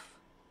itself,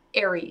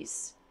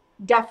 Aries.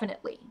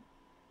 Definitely.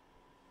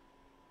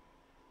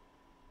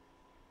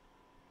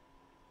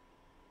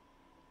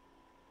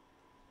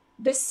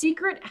 The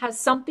secret has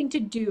something to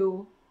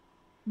do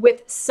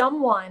with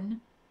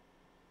someone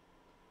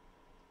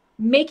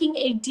making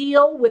a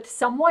deal with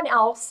someone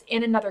else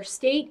in another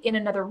state, in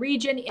another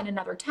region, in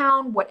another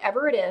town,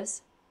 whatever it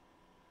is.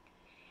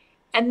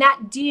 And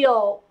that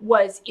deal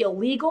was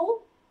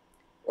illegal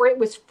or it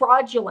was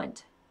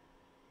fraudulent.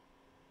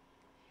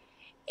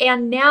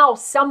 And now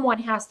someone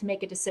has to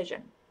make a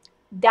decision.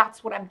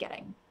 That's what I'm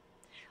getting.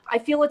 I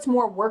feel it's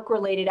more work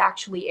related,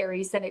 actually,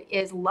 Aries, than it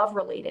is love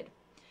related.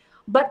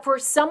 But for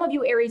some of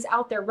you Aries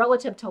out there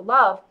relative to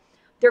love,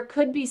 there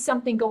could be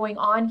something going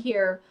on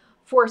here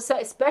for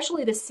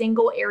especially the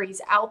single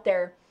Aries out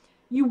there.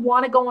 You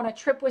want to go on a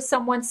trip with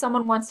someone,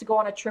 someone wants to go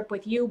on a trip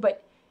with you,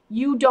 but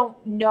you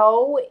don't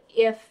know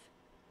if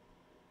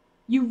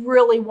you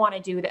really want to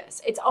do this.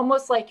 It's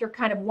almost like you're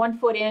kind of 1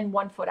 foot in,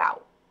 1 foot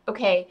out.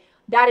 Okay,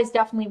 that is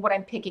definitely what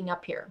I'm picking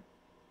up here.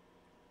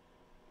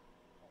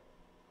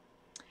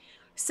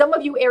 Some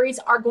of you Aries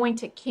are going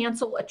to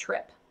cancel a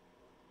trip.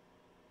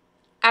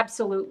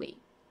 Absolutely.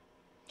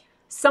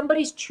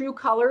 Somebody's true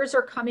colors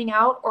are coming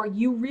out, or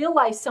you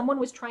realize someone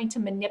was trying to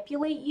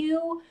manipulate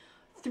you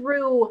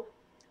through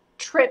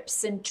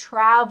trips and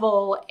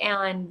travel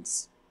and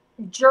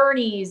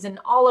journeys and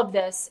all of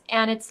this.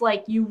 And it's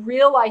like you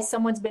realize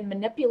someone's been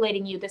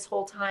manipulating you this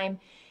whole time.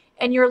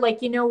 And you're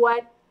like, you know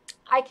what?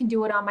 I can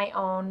do it on my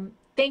own.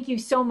 Thank you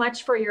so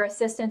much for your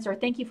assistance, or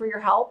thank you for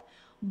your help.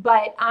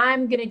 But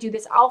I'm going to do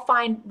this. I'll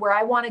find where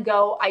I want to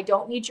go. I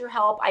don't need your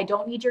help. I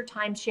don't need your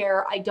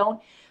timeshare. I don't.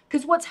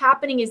 Because what's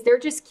happening is they're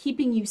just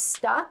keeping you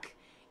stuck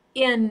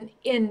in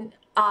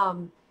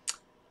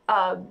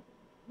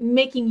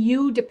making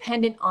you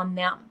dependent on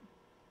them.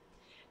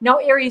 Now,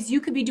 Aries, you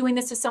could be doing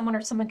this to someone,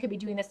 or someone could be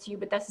doing this to you,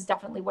 but this is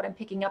definitely what I'm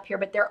picking up here.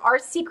 But there are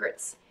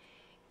secrets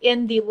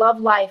in the love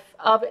life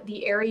of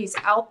the Aries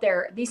out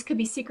there. These could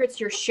be secrets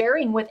you're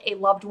sharing with a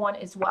loved one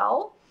as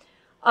well,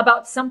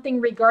 about something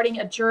regarding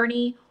a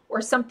journey, or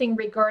something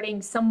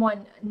regarding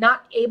someone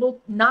not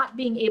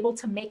being able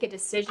to make a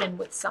decision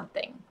with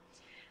something.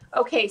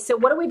 Okay, so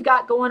what do we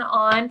got going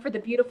on for the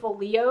beautiful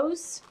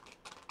Leos?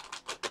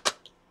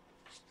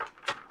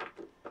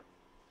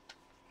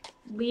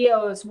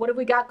 Leos, what have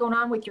we got going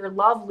on with your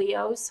love,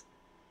 Leos?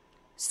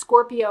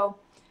 Scorpio.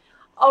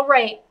 All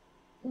right,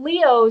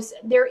 Leos,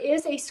 there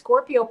is a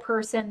Scorpio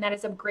person that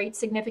is of great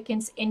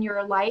significance in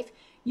your life.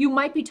 You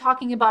might be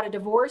talking about a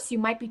divorce. You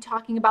might be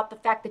talking about the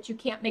fact that you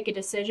can't make a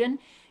decision.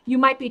 You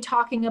might be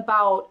talking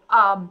about,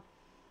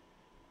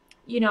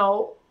 you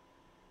know,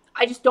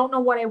 I just don't know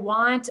what I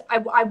want.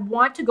 I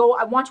want to go.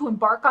 I want to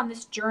embark on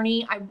this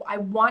journey. I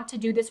want to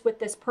do this with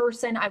this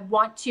person. I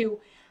want to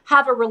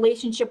have a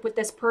relationship with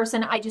this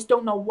person. I just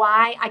don't know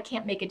why. I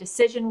can't make a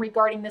decision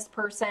regarding this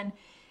person.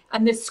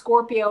 And this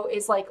Scorpio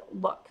is like,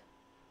 look,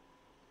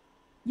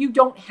 you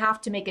don't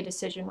have to make a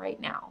decision right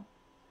now.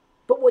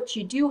 But what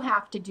you do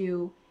have to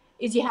do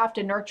is you have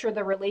to nurture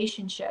the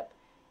relationship.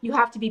 You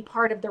have to be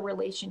part of the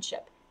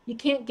relationship. You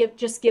can't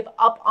just give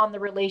up on the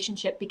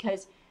relationship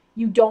because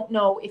you don't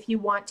know if you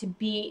want to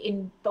be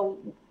in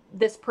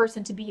this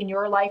person to be in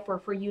your life or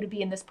for you to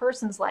be in this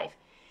person's life.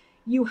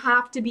 You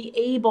have to be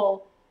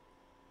able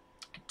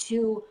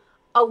to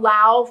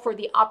allow for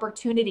the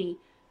opportunity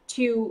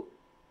to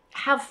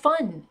have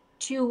fun,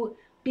 to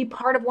be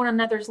part of one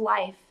another's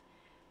life,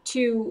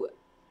 to,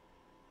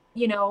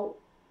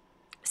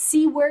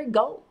 see where it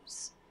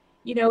goes.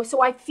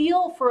 So I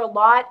feel for a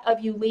lot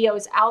of you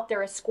Leos out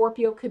there, a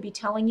Scorpio could be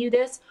telling you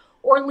this,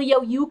 or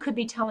Leo, you could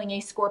be telling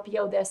a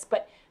Scorpio this,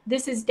 but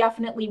this is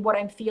definitely what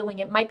I'm feeling.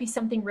 It might be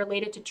something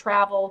related to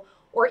travel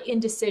or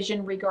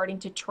indecision regarding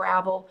to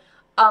travel.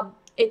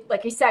 It,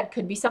 like I said,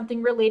 could be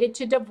something related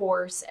to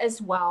divorce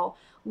as well.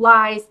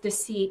 Lies,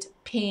 deceit,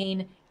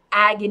 pain,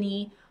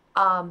 agony,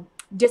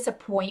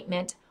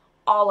 disappointment,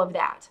 all of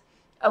that.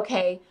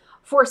 Okay.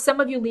 For some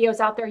of you Leos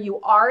out there,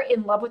 you are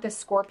in love with a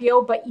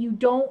Scorpio, but you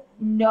don't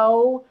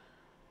know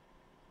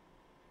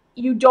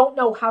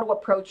how to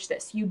approach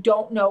this. You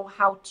don't know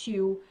how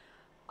to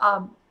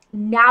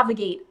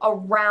navigate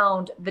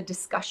around the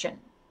discussion,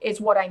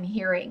 is what I'm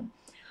hearing.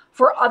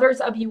 For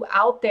others of you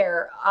out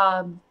there,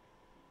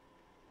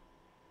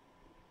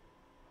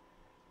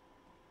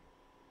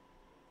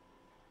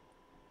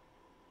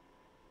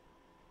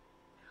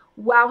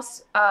 wow,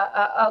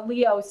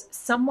 Leos,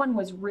 someone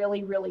was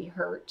really, really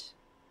hurt.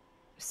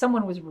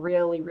 Someone was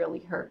really, really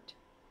hurt.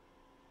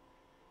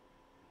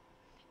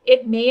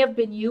 It may have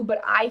been you,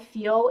 but I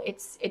feel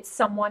it's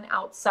someone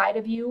outside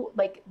of you.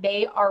 Like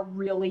they are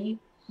really,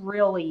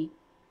 really,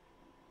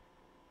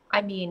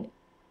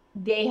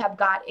 they have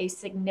got a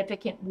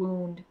significant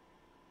wound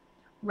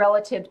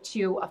relative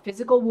to a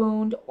physical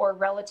wound or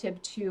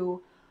relative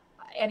to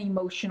an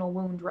emotional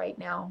wound right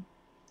now,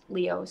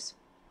 Leos.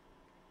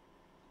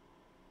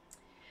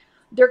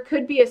 There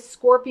could be a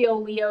Scorpio,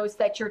 Leos,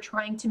 that you're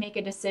trying to make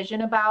a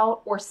decision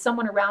about, or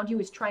someone around you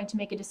is trying to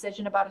make a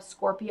decision about a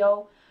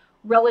Scorpio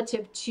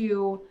relative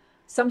to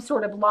some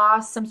sort of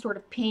loss, some sort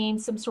of pain,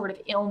 some sort of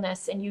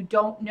illness, and you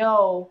don't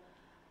know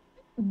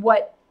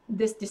what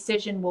this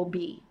decision will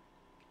be.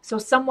 So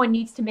someone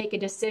needs to make a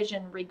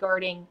decision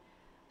regarding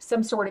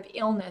some sort of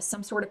illness,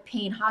 some sort of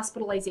pain,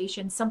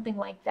 hospitalization, something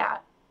like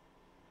that.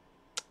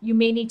 You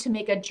may need to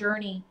make a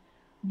journey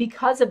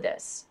because of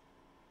this.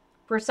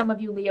 For some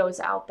of you Leos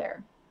out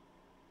there.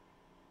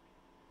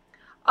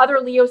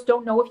 Other Leos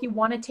don't know if you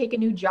want to take a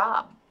new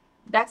job.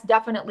 That's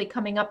definitely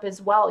coming up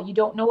as well. You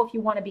don't know if you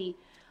want to be,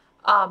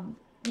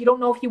 you don't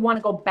know if you want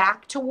to go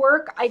back to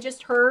work, I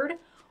just heard,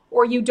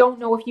 or you don't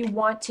know if you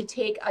want to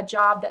take a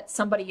job that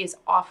somebody is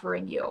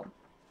offering you.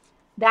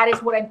 That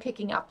is what I'm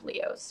picking up,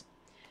 Leos.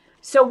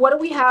 So what do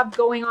we have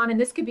going on? And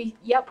this could be,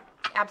 yep,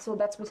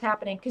 absolutely, that's what's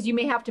happening. Because you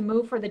may have to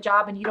move for the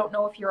job and you don't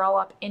know if you're all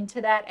up into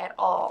that at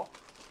all.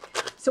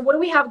 So what do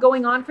we have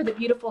going on for the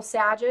beautiful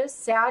Sages?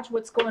 Sag,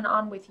 what's going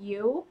on with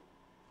you?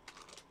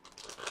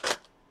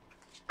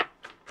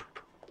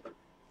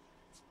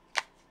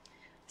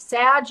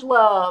 Sag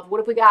love. What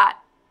have we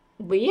got?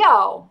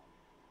 Leo.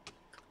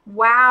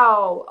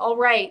 Wow. All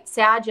right,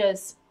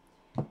 Sages.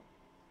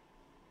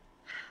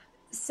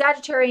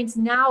 Sagittarians,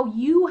 now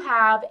you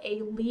have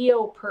a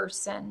Leo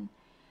person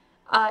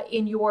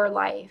in your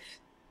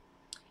life.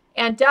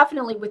 And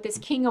definitely with this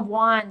King of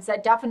Wands,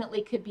 that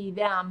definitely could be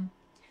them.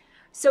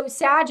 So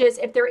Sagittarius,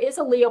 if there is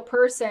a Leo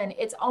person,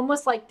 it's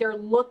almost like they're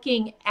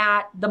looking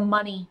at the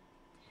money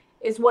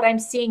is what I'm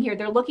seeing here.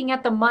 They're looking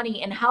at the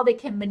money and how they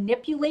can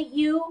manipulate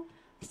you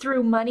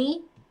through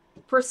money.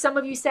 For some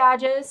of you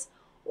Sagittarius,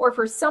 or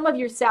for some of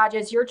your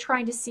Sagittarius, you're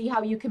trying to see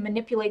how you can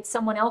manipulate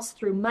someone else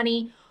through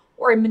money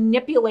or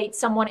manipulate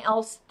someone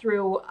else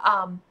through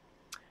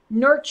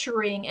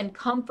nurturing and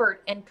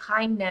comfort and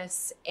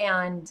kindness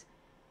and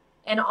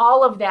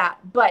all of that.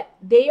 But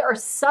they are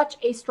such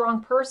a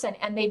strong person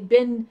and they've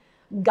been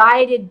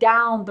guided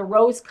down the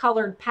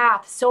rose-colored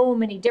path so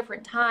many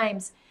different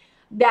times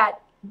that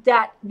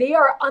they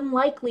are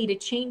unlikely to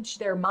change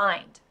their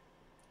mind,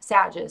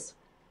 Sagittarius.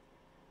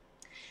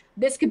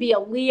 This could be a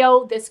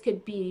Leo, this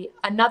could be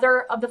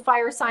another of the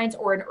fire signs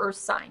or an earth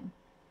sign.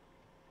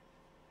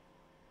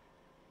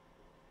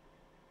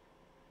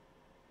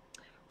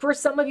 For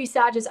some of you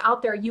Sagittarius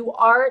out there, you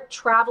are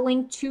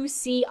traveling to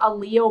see a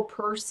Leo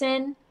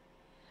person,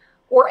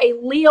 or a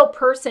Leo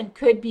person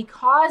could be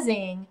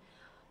causing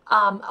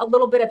a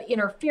little bit of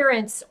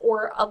interference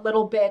or a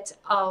little bit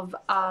of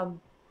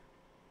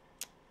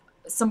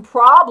some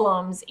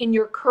problems in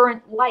your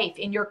current life,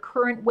 in your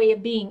current way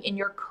of being, in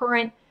your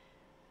current,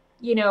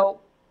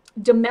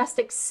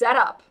 domestic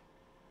setup.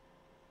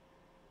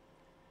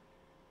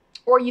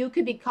 Or you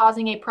could be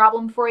causing a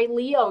problem for a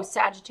Leo,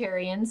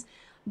 Sagittarians.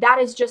 That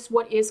is just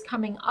what is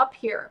coming up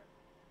here.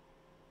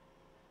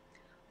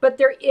 But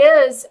there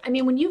is,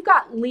 when you've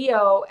got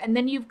Leo and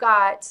then you've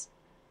got,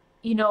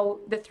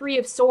 the Three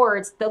of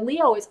Swords, the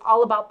Leo is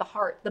all about the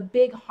heart, the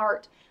big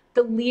heart,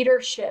 the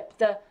leadership,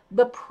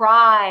 the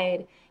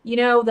pride,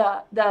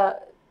 the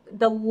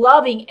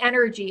loving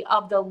energy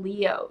of the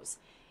Leos.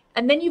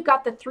 And then you've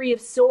got the Three of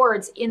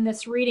Swords in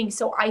this reading.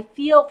 So I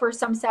feel for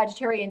some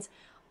Sagittarians,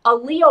 a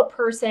Leo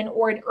person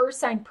or an earth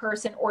sign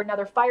person or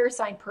another fire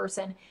sign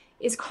person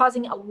is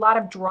causing a lot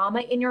of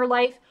drama in your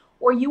life,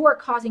 or you are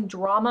causing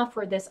drama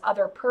for this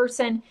other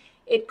person.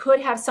 It could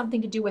have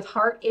something to do with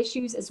heart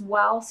issues as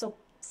well. So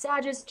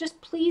Sagittarius, just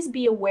please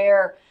be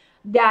aware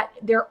that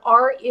there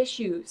are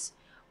issues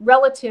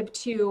relative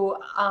to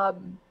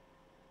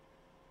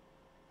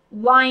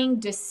lying,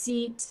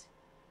 deceit,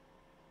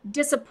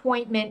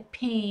 disappointment,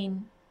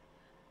 pain,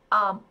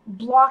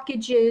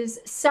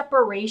 blockages,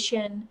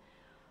 separation,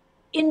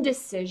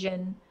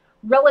 indecision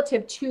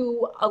relative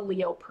to a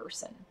Leo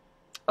person.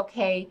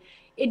 Okay.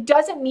 It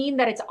doesn't mean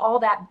that it's all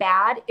that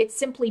bad. It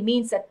simply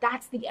means that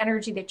that's the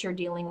energy that you're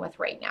dealing with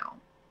right now.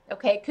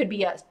 Okay. It could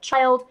be a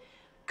child,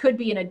 could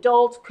be an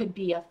adult, could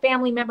be a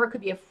family member,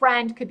 could be a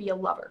friend, could be a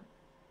lover.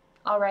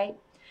 All right.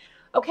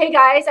 Okay,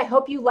 guys, I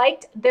hope you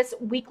liked this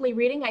weekly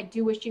reading. I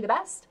do wish you the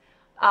best.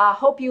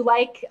 Hope you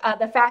like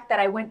the fact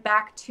that I went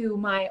back to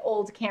my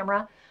old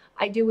camera.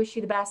 I do wish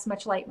you the best.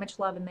 Much light, much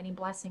love, and many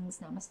blessings.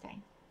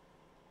 Namaste.